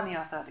maybe 20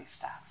 or 30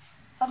 steps.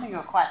 Some of you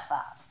are quite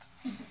fast.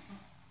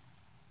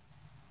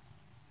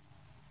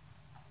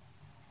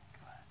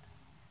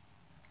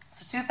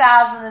 So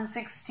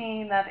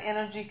 2016, that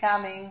energy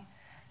coming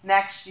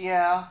next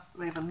year,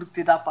 we even looked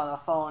it up on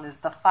our phone, is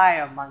the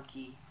fire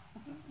monkey.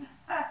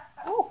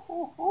 Ooh,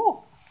 ooh,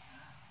 ooh.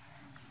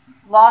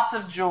 Lots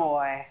of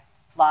joy,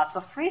 lots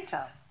of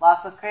freedom,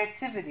 lots of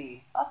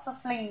creativity, lots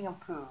of flinging of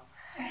poo.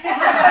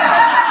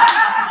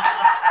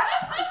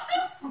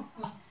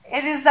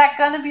 It is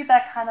going to be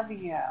that kind of a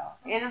year.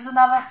 It is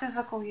another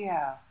physical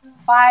year.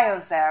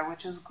 Fire's there,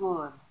 which is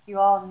good. You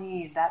all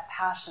need that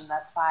passion,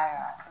 that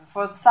fire. And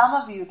for some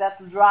of you,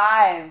 that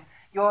drive,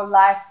 your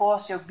life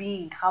force, your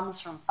being comes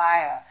from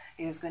fire.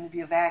 It is going to be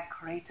a very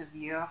creative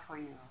year for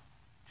you.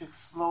 To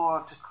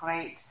explore, to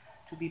create,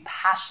 to be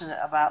passionate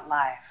about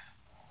life.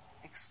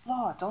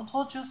 Explore. Don't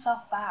hold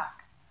yourself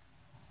back.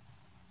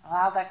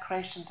 Allow that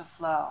creation to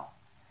flow.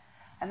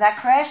 And that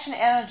creation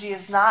energy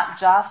is not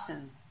just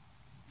in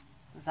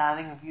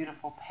designing a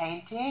beautiful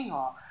painting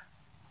or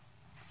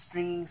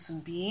stringing some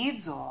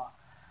beads or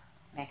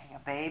making a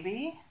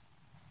baby.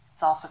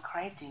 It's also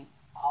creating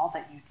all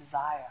that you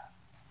desire.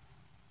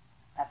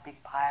 That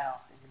big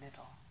pile in the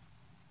middle.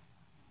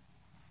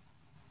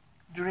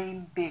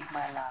 Dream big,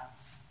 my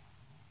loves.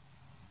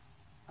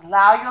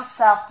 Allow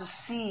yourself to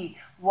see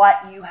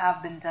what you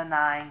have been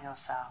denying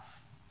yourself.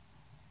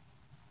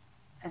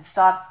 And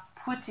start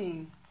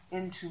putting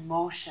into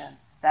motion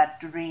that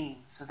dream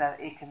so that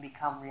it can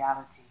become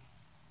reality.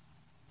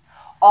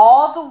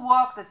 All the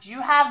work that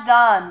you have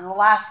done in the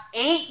last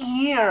 8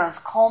 years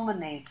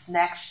culminates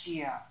next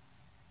year.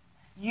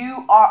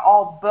 You are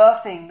all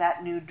birthing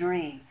that new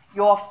dream.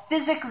 You're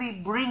physically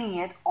bringing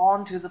it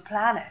onto the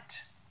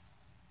planet.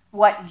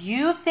 What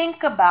you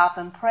think about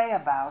and pray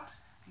about,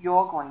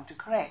 you're going to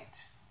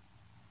create.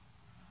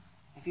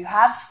 If you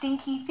have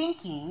stinky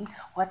thinking,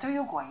 what are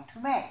you going to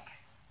make?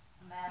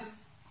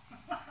 Mess.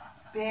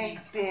 Big,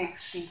 big,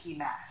 stinky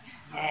mess.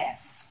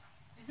 Yes.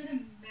 Is it a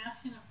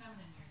masculine or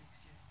feminine year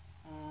next year?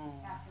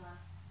 Masculine.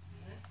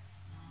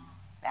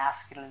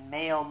 Masculine,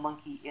 male,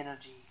 monkey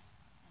energy.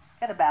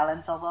 Get a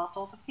balance of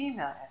all the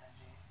female energy.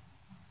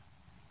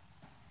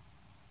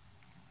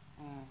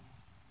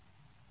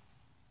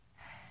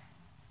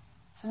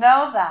 So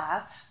know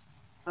that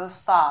those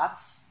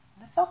thoughts,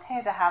 and it's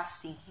okay to have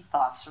stinky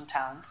thoughts from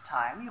time to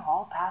time. You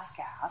all pass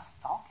gas,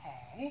 it's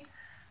okay.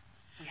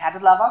 We had to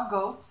love our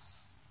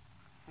goats.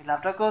 We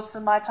loved our goats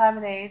in my time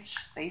and age.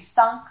 They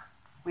stunk.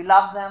 We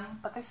loved them,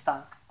 but they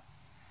stunk.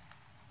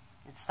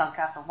 It stunk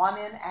out the one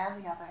end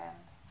and the other end,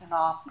 and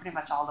all pretty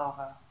much all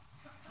over.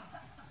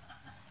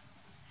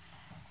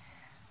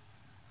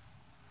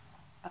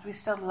 But we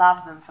still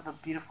loved them for the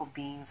beautiful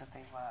beings that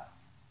they were.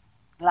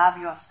 Love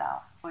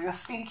yourself for your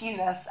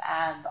stinkiness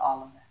and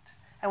all of it.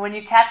 And when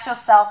you catch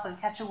yourself and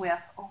catch a whiff,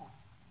 oh,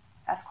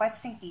 that's quite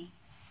stinky.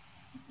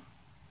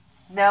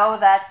 Know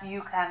that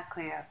you can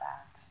clear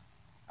that.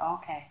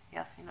 Okay,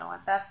 yes, you know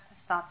what? That's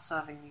just not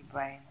serving me,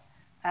 brain.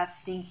 That's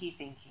stinky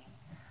thinking.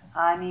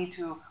 I need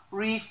to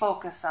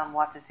refocus on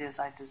what it is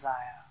I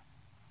desire.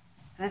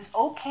 And it's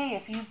okay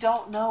if you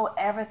don't know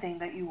everything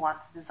that you want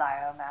to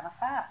desire or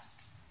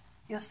manifest.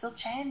 You're still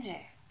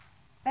changing.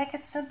 Make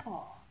it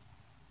simple.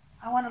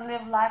 I want to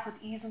live life with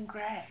ease and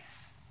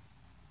grace.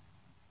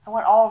 I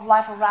want all of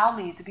life around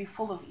me to be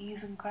full of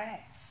ease and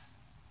grace.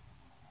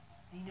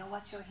 And you know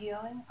what you're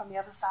healing from the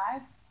other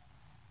side?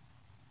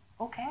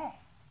 Okay.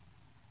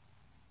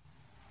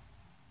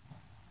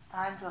 It's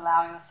time to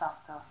allow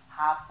yourself to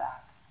have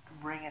that, to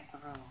bring it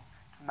through,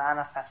 to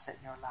manifest it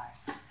in your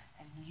life.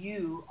 And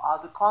you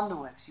are the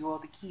conduits, you are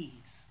the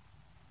keys.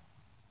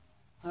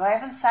 So I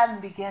even said in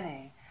the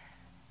beginning,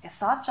 it's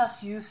not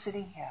just you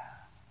sitting here.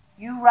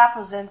 You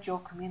represent your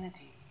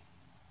community.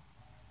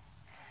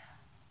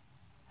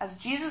 As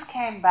Jesus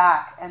came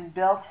back and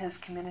built his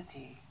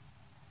community,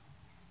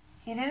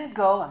 he didn't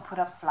go and put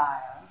up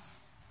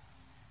flyers.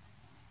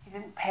 He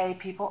didn't pay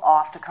people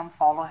off to come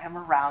follow him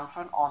around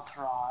for an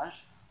entourage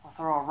or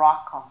throw a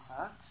rock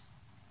concert.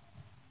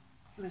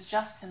 He was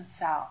just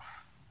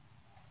himself.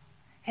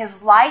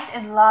 His light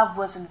and love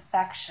was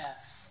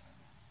infectious.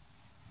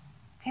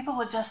 People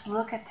would just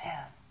look at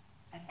him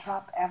and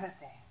drop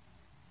everything.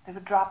 They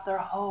would drop their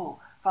hoe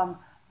from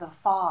the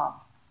farm,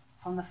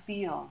 from the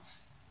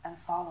fields, and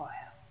follow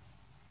him.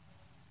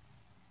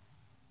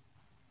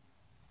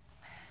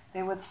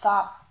 They would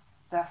stop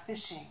their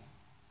fishing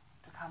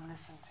to come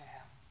listen to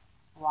him.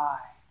 Why?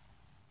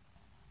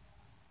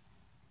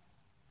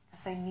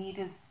 Because they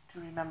needed to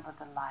remember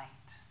the light.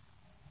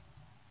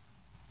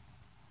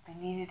 They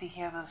needed to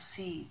hear those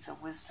seeds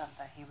of wisdom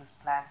that he was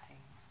planting.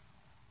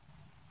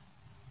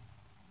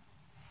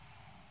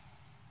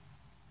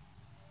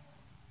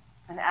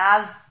 And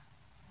as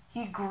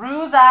he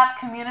grew that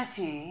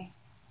community,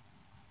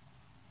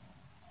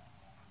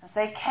 as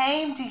they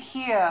came to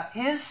hear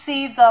his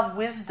seeds of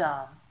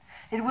wisdom,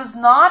 it was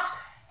not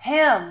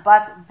him,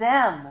 but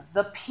them,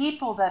 the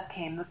people that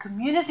came, the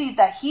community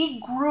that he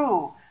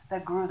grew,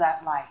 that grew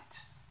that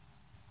light.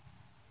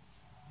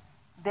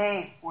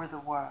 They were the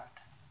Word,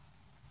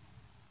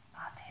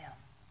 not him.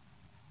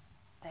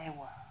 They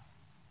were.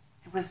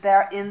 It was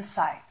their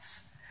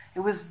insights.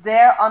 It was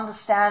their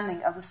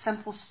understanding of the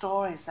simple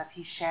stories that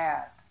he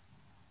shared.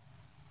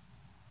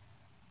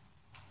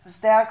 It was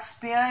their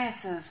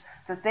experiences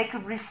that they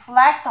could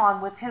reflect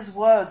on with his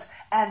words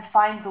and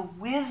find the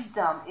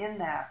wisdom in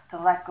there to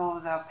let go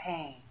of their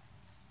pain.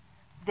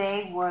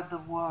 They were the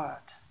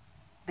Word.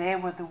 They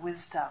were the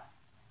wisdom.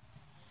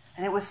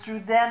 And it was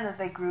through them that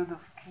they grew the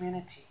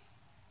community.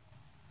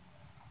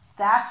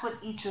 That's what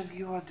each of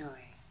you are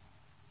doing.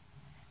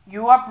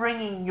 You are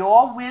bringing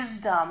your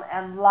wisdom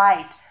and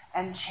light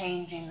and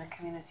changing the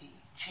community,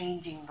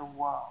 changing the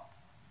world,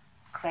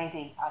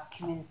 creating a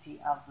community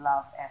of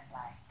love and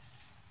light.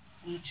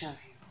 Each of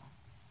you.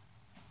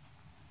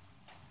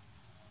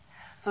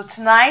 So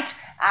tonight,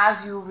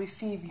 as you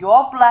receive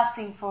your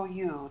blessing for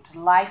you to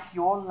light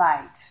your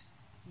light,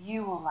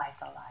 you will light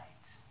the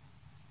light.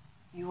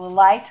 You will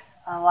light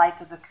a light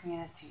of the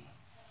community,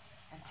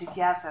 and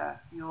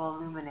together you will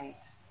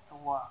illuminate the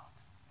world.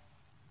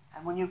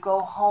 And when you go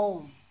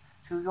home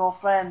to your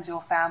friends,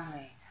 your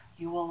family,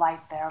 you will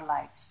light their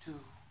lights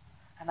too.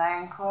 And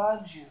I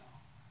encourage you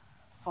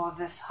for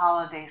this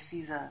holiday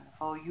season,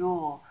 for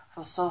Yule,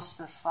 for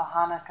solstice, for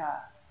Hanukkah,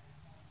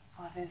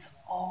 for it has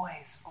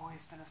always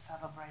been a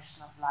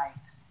celebration of light.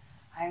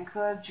 I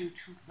encourage you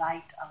to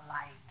light a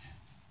light,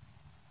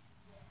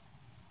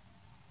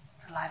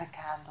 to light a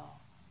candle,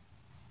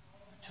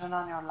 turn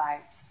on your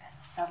lights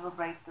and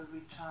celebrate the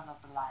return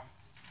of the light,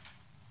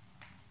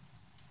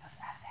 because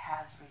it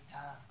has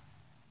returned.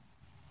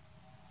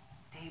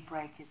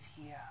 Daybreak is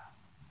here.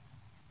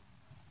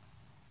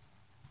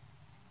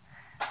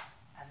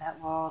 And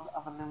that world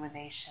of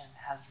illumination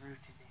has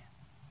rooted in.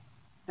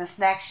 This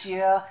next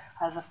year,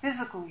 as a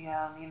physical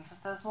year, means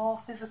that there's more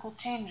physical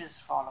changes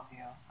for all of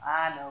you.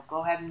 I know,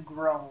 go ahead and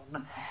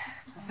groan.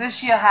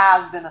 This year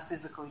has been a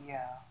physical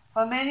year.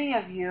 For many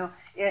of you,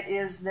 it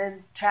is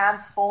then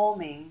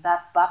transforming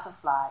that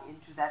butterfly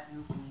into that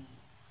new bee.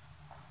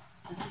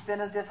 This has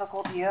been a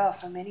difficult year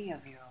for many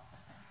of you.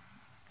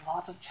 A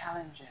lot of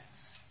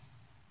challenges.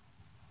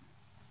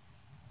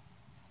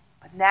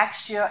 But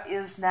next year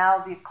is now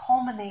the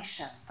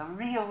culmination, the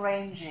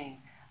rearranging,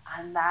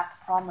 and that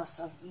promise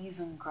of ease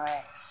and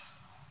grace.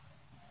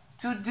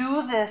 To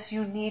do this,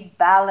 you need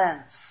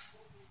balance.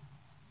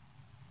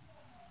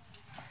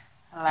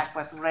 I like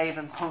what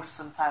Raven posts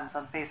sometimes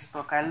on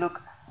Facebook. I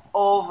look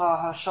over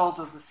her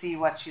shoulder to see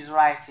what she's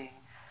writing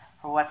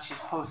or what she's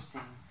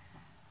posting.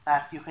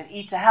 That you can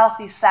eat a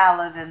healthy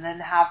salad and then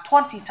have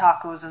 20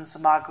 tacos and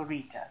some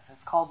margaritas.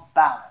 It's called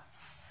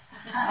balance.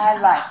 I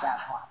like that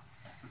one.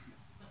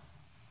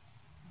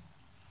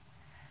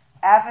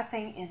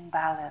 Everything in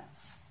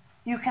balance.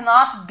 You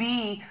cannot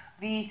be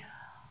the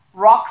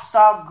rock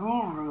star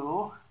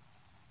guru,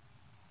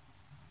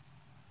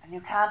 and you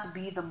can't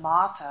be the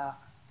martyr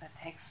that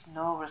takes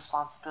no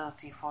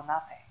responsibility for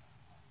nothing.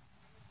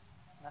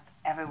 That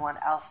everyone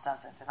else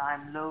does it, and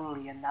I'm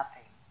lowly and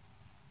nothing.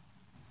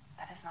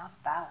 That is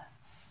not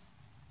balance.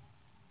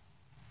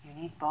 You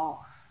need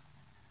both.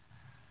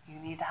 You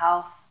need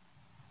health,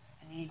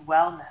 and you need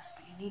wellness,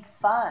 but you need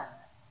fun.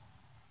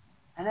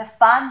 And if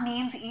fun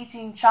means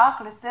eating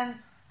chocolate, then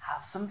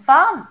have some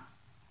fun.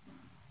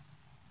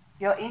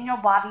 You're in your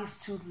bodies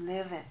to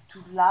live it,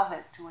 to love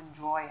it, to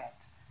enjoy it.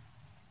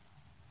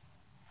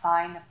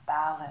 Find a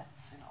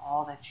balance in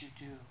all that you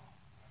do.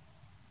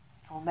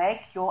 It will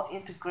make your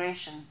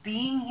integration,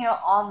 being here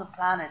on the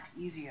planet,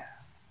 easier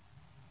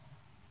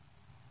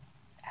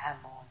and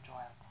more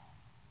enjoyable.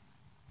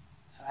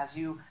 So as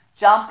you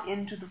jump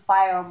into the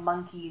fire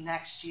monkey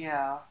next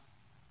year,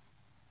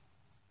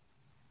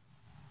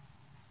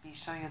 be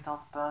sure you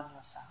don't burn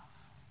yourself.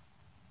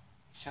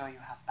 Be sure you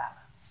have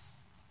balance.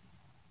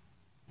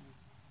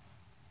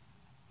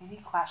 Any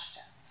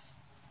questions?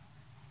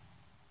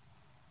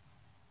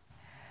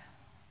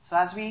 So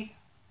as we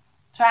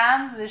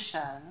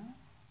transition,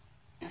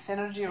 this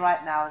energy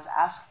right now is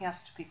asking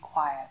us to be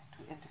quiet,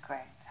 to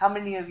integrate. How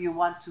many of you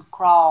want to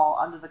crawl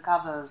under the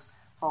covers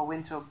for a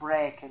winter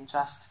break and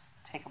just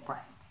take a break?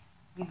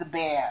 Be the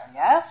bear,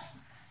 yes?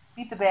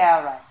 Be the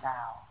bear right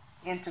now.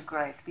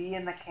 Integrate, be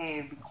in the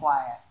cave, be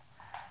quiet.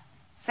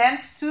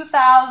 Since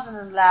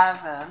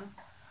 2011,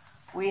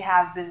 we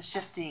have been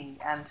shifting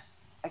and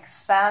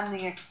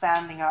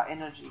expanding our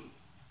energy.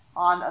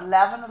 On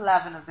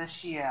 11/11 of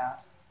this year,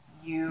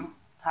 you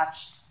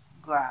touched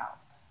ground.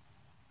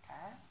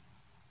 Okay?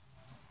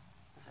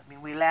 Does that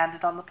mean we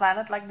landed on the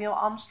planet like Neil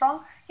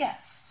Armstrong?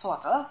 Yes,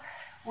 sort of.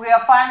 We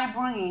are finally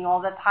bringing all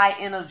that high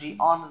energy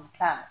onto the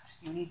planet.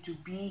 You need to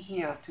be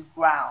here to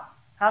ground.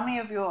 How many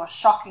of you are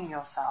shocking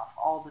yourself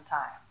all the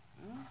time?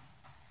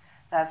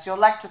 That's your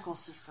electrical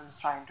systems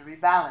trying to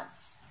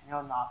rebalance.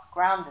 You're not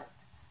grounded,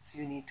 so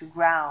you need to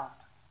ground.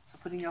 So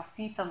putting your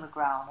feet on the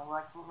ground, or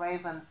like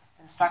Raven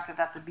instructed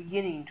at the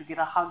beginning, to get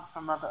a hug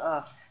from Mother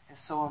Earth is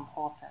so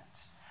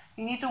important.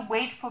 You need to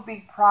wait for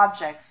big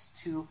projects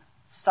to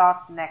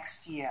start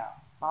next year,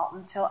 not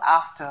until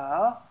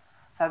after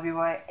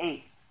February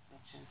 8th,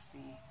 which is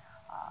the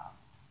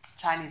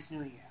Chinese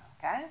New Year.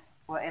 Okay?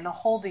 We're in a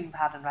holding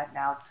pattern right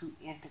now to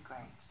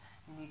integrate.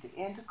 You need to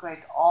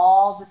integrate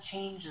all the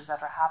changes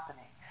that are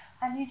happening.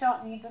 And you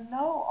don't need to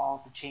know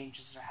all the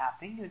changes that are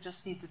happening. You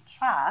just need to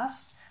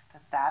trust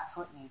that that's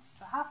what needs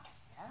to happen.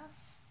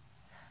 Yes?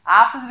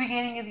 After the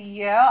beginning of the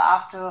year,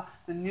 after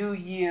the New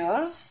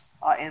Year's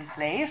are in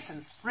place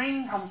and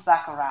spring comes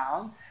back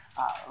around,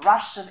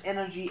 rush of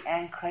energy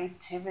and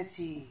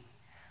creativity.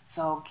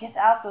 So get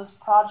out those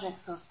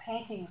projects, those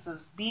paintings,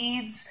 those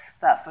beads,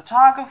 that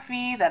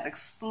photography, that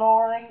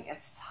exploring.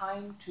 It's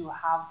time to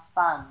have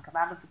fun. Come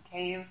out of the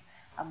cave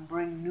and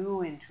bring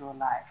new into your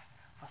life.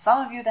 For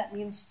some of you, that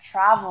means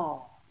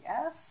travel,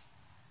 yes?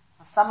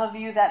 For some of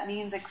you, that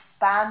means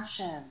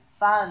expansion,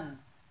 fun.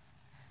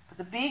 But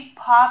the big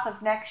part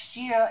of next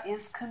year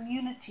is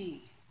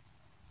community.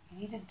 You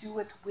need to do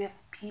it with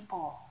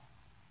people.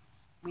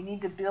 We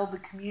need to build the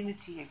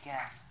community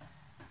again.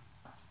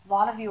 A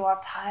lot of you are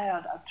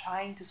tired of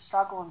trying to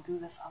struggle and do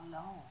this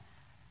alone,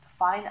 to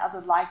find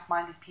other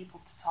like-minded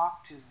people to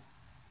talk to.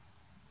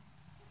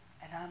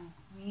 And I'm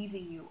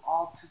weaving you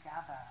all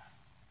together.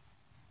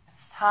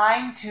 It's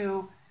time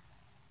to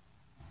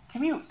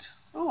commute.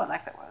 Ooh, I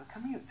like that word,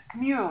 commute.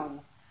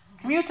 Commune.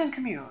 Commute and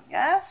commune,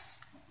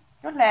 yes?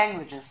 Your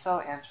language is so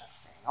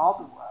interesting, all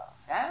the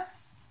words,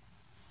 yes?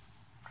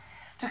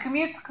 To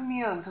commute, to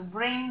commune, to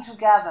bring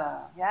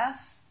together,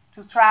 yes?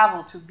 To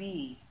travel, to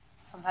be.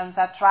 Sometimes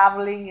that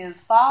traveling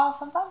is far,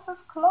 sometimes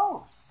it's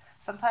close.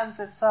 Sometimes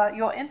it's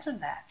your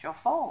internet, your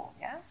phone,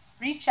 yes?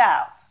 Reach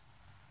out.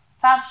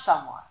 Touch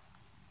someone.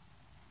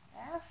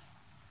 Yes?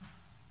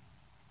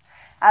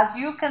 As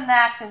you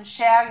connect and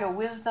share your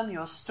wisdom,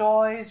 your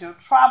stories, your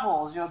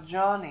troubles, your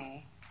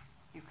journey,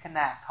 you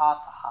connect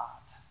heart to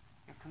heart.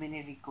 Your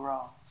community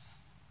grows.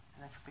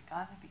 And it's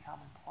begun to become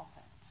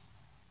important.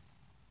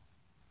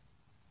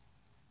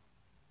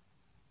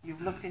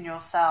 You've looked in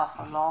yourself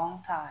a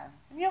long time,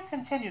 and you'll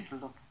continue to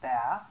look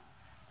there.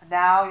 But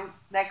now,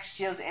 next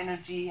year's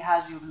energy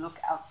has you look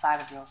outside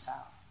of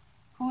yourself.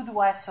 Who do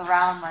I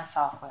surround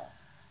myself with?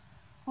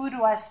 Who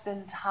do I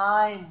spend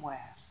time with?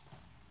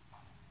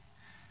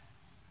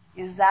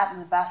 Is that in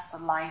the best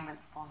alignment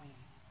for me?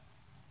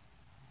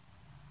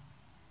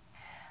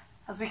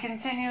 As we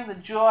continue, the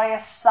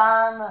joyous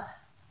sun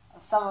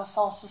of summer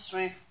solstice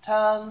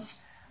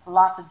returns, a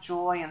lot of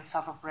joy and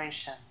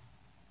celebration.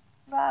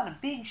 About a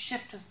big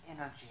shift of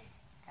energy.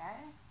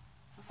 Okay?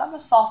 So summer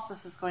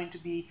solstice is going to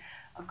be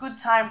a good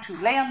time to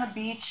lay on the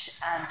beach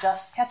and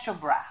just catch your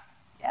breath.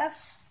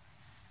 Yes?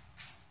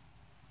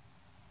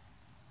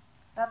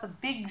 Another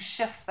big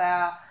shift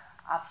there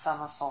at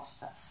summer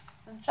solstice.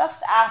 And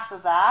just after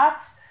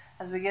that,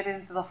 as we get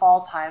into the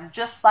fall time,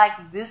 just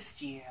like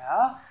this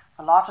year,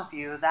 for a lot of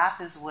you, that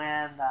is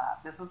when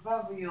the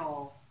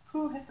proverbial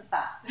poo hit the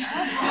fan.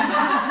 Yes?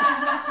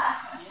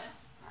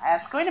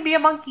 It's going to be a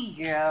monkey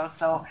year,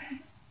 so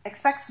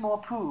expect some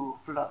more poo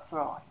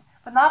throwing,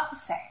 but not the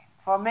same.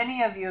 For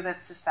many of you,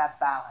 that's just that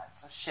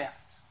balance, a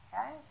shift.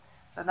 Okay?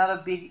 So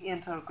another big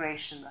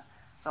integration.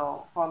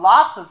 So for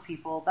lots of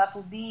people, that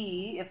will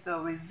be, if they're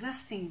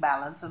resisting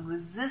balance and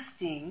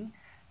resisting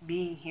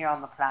being here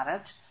on the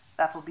planet,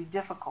 that will be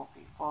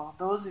difficulty. For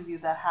those of you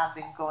that have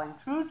been going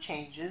through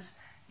changes,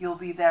 you'll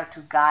be there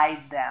to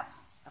guide them.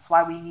 That's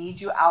why we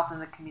need you out in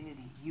the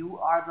community. You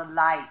are the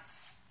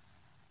lights.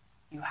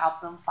 You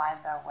help them find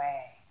their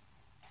way.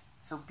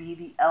 So be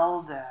the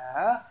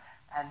elder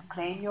and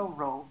claim your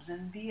robes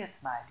and be it,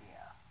 my dear.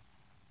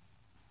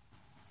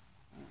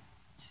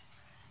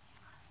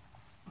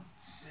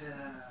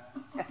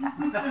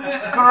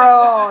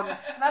 Grown.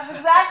 That's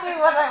exactly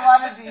what I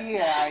wanted to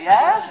hear,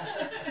 yes?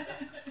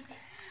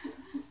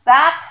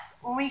 That,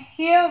 when we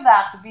hear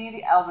that, to be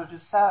the elder, to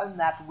serve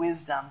that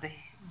wisdom, to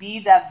be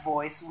that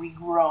voice, we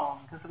groan.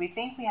 Because we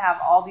think we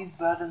have all these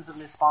burdens and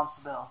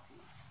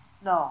responsibilities.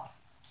 No.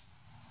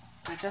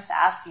 We're just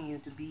asking you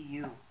to be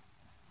you.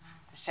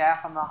 To share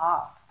from the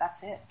heart.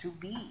 That's it. To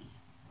be.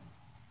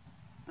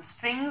 The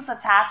strings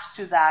attached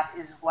to that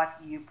is what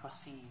you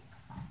perceive.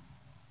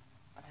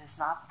 But it's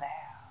not there.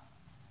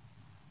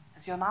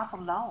 Because you're not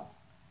alone.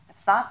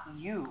 It's not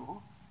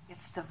you.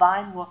 It's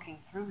divine working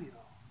through you.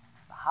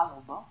 The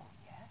hollow bone,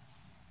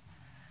 yes.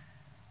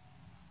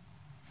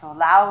 So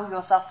allow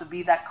yourself to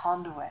be that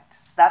conduit.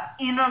 That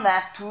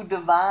internet to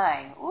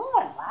divine. Ooh,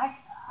 I like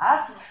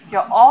that.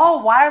 You're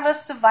all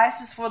wireless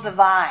devices for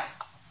divine.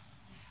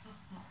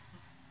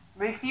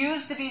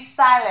 Refuse to be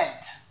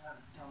silent.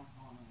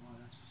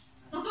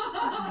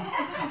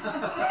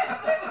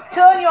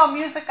 Turn your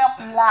music up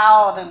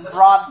loud and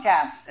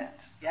broadcast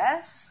it.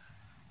 Yes?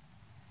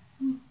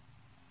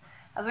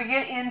 As we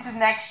get into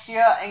next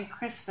year and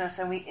Christmas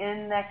and we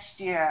end next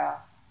year,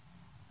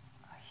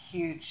 a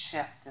huge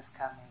shift is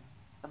coming.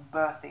 The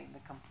birthing, the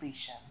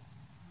completion.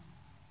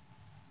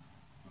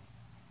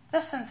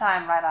 Just in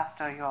time right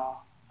after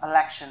your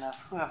election of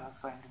whoever's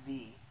going to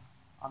be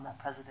on that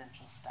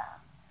presidential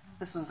stand.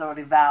 This one's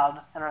already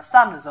vowed, and our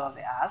son has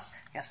already asked.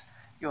 Yes,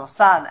 your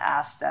son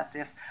asked that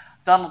if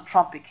Donald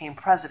Trump became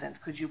president,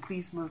 could you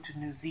please move to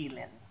New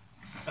Zealand?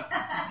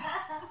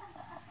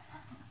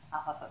 I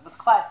thought that was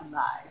quite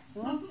nice.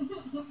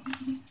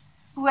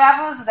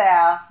 Whoever's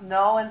there,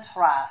 know and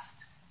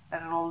trust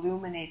that it will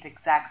illuminate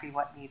exactly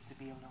what needs to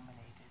be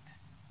illuminated,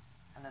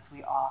 and that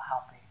we are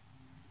helping.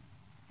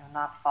 You're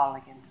not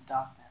falling into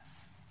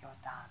darkness. You're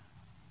done.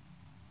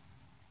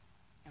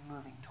 You're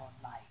moving toward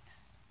light.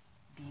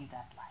 Be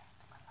that light,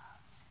 my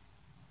loves.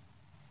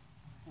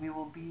 We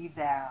will be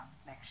there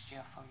next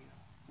year for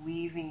you,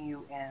 weaving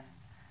you in.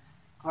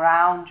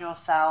 Ground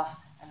yourself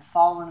and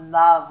fall in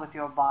love with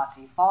your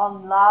body. Fall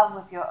in love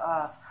with your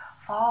earth.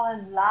 Fall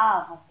in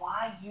love with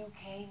why you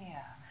came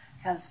here.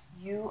 Because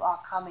you are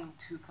coming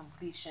to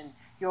completion.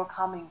 You're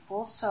coming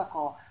full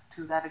circle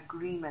to that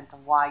agreement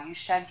of why you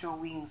shed your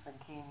wings and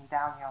came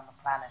down here on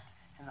the planet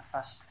in the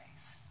first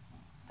place.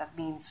 That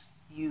means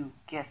you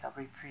get a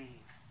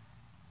reprieve.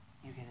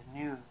 You get a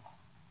new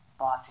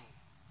body,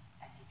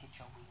 and you get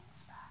your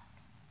wings back.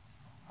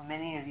 For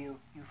many of you,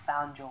 you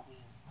found your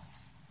wings.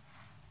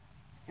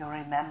 You're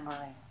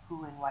remembering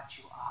who and what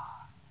you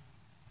are.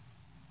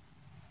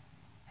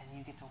 And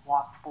you get to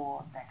walk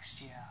forward next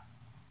year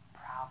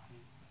proudly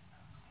with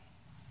those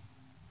wings.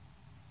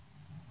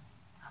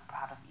 I'm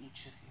proud of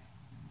each of you.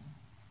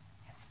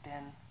 It's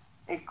been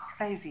a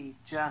crazy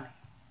journey.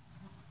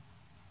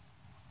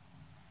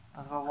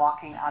 But we're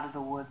walking out of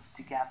the woods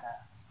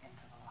together.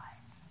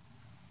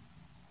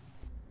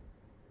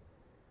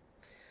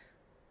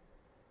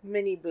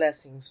 Many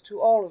blessings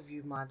to all of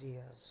you, my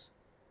dears,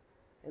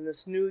 in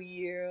this new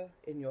year,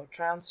 in your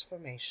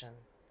transformation.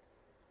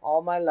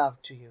 All my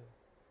love to you.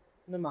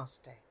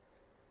 Namaste.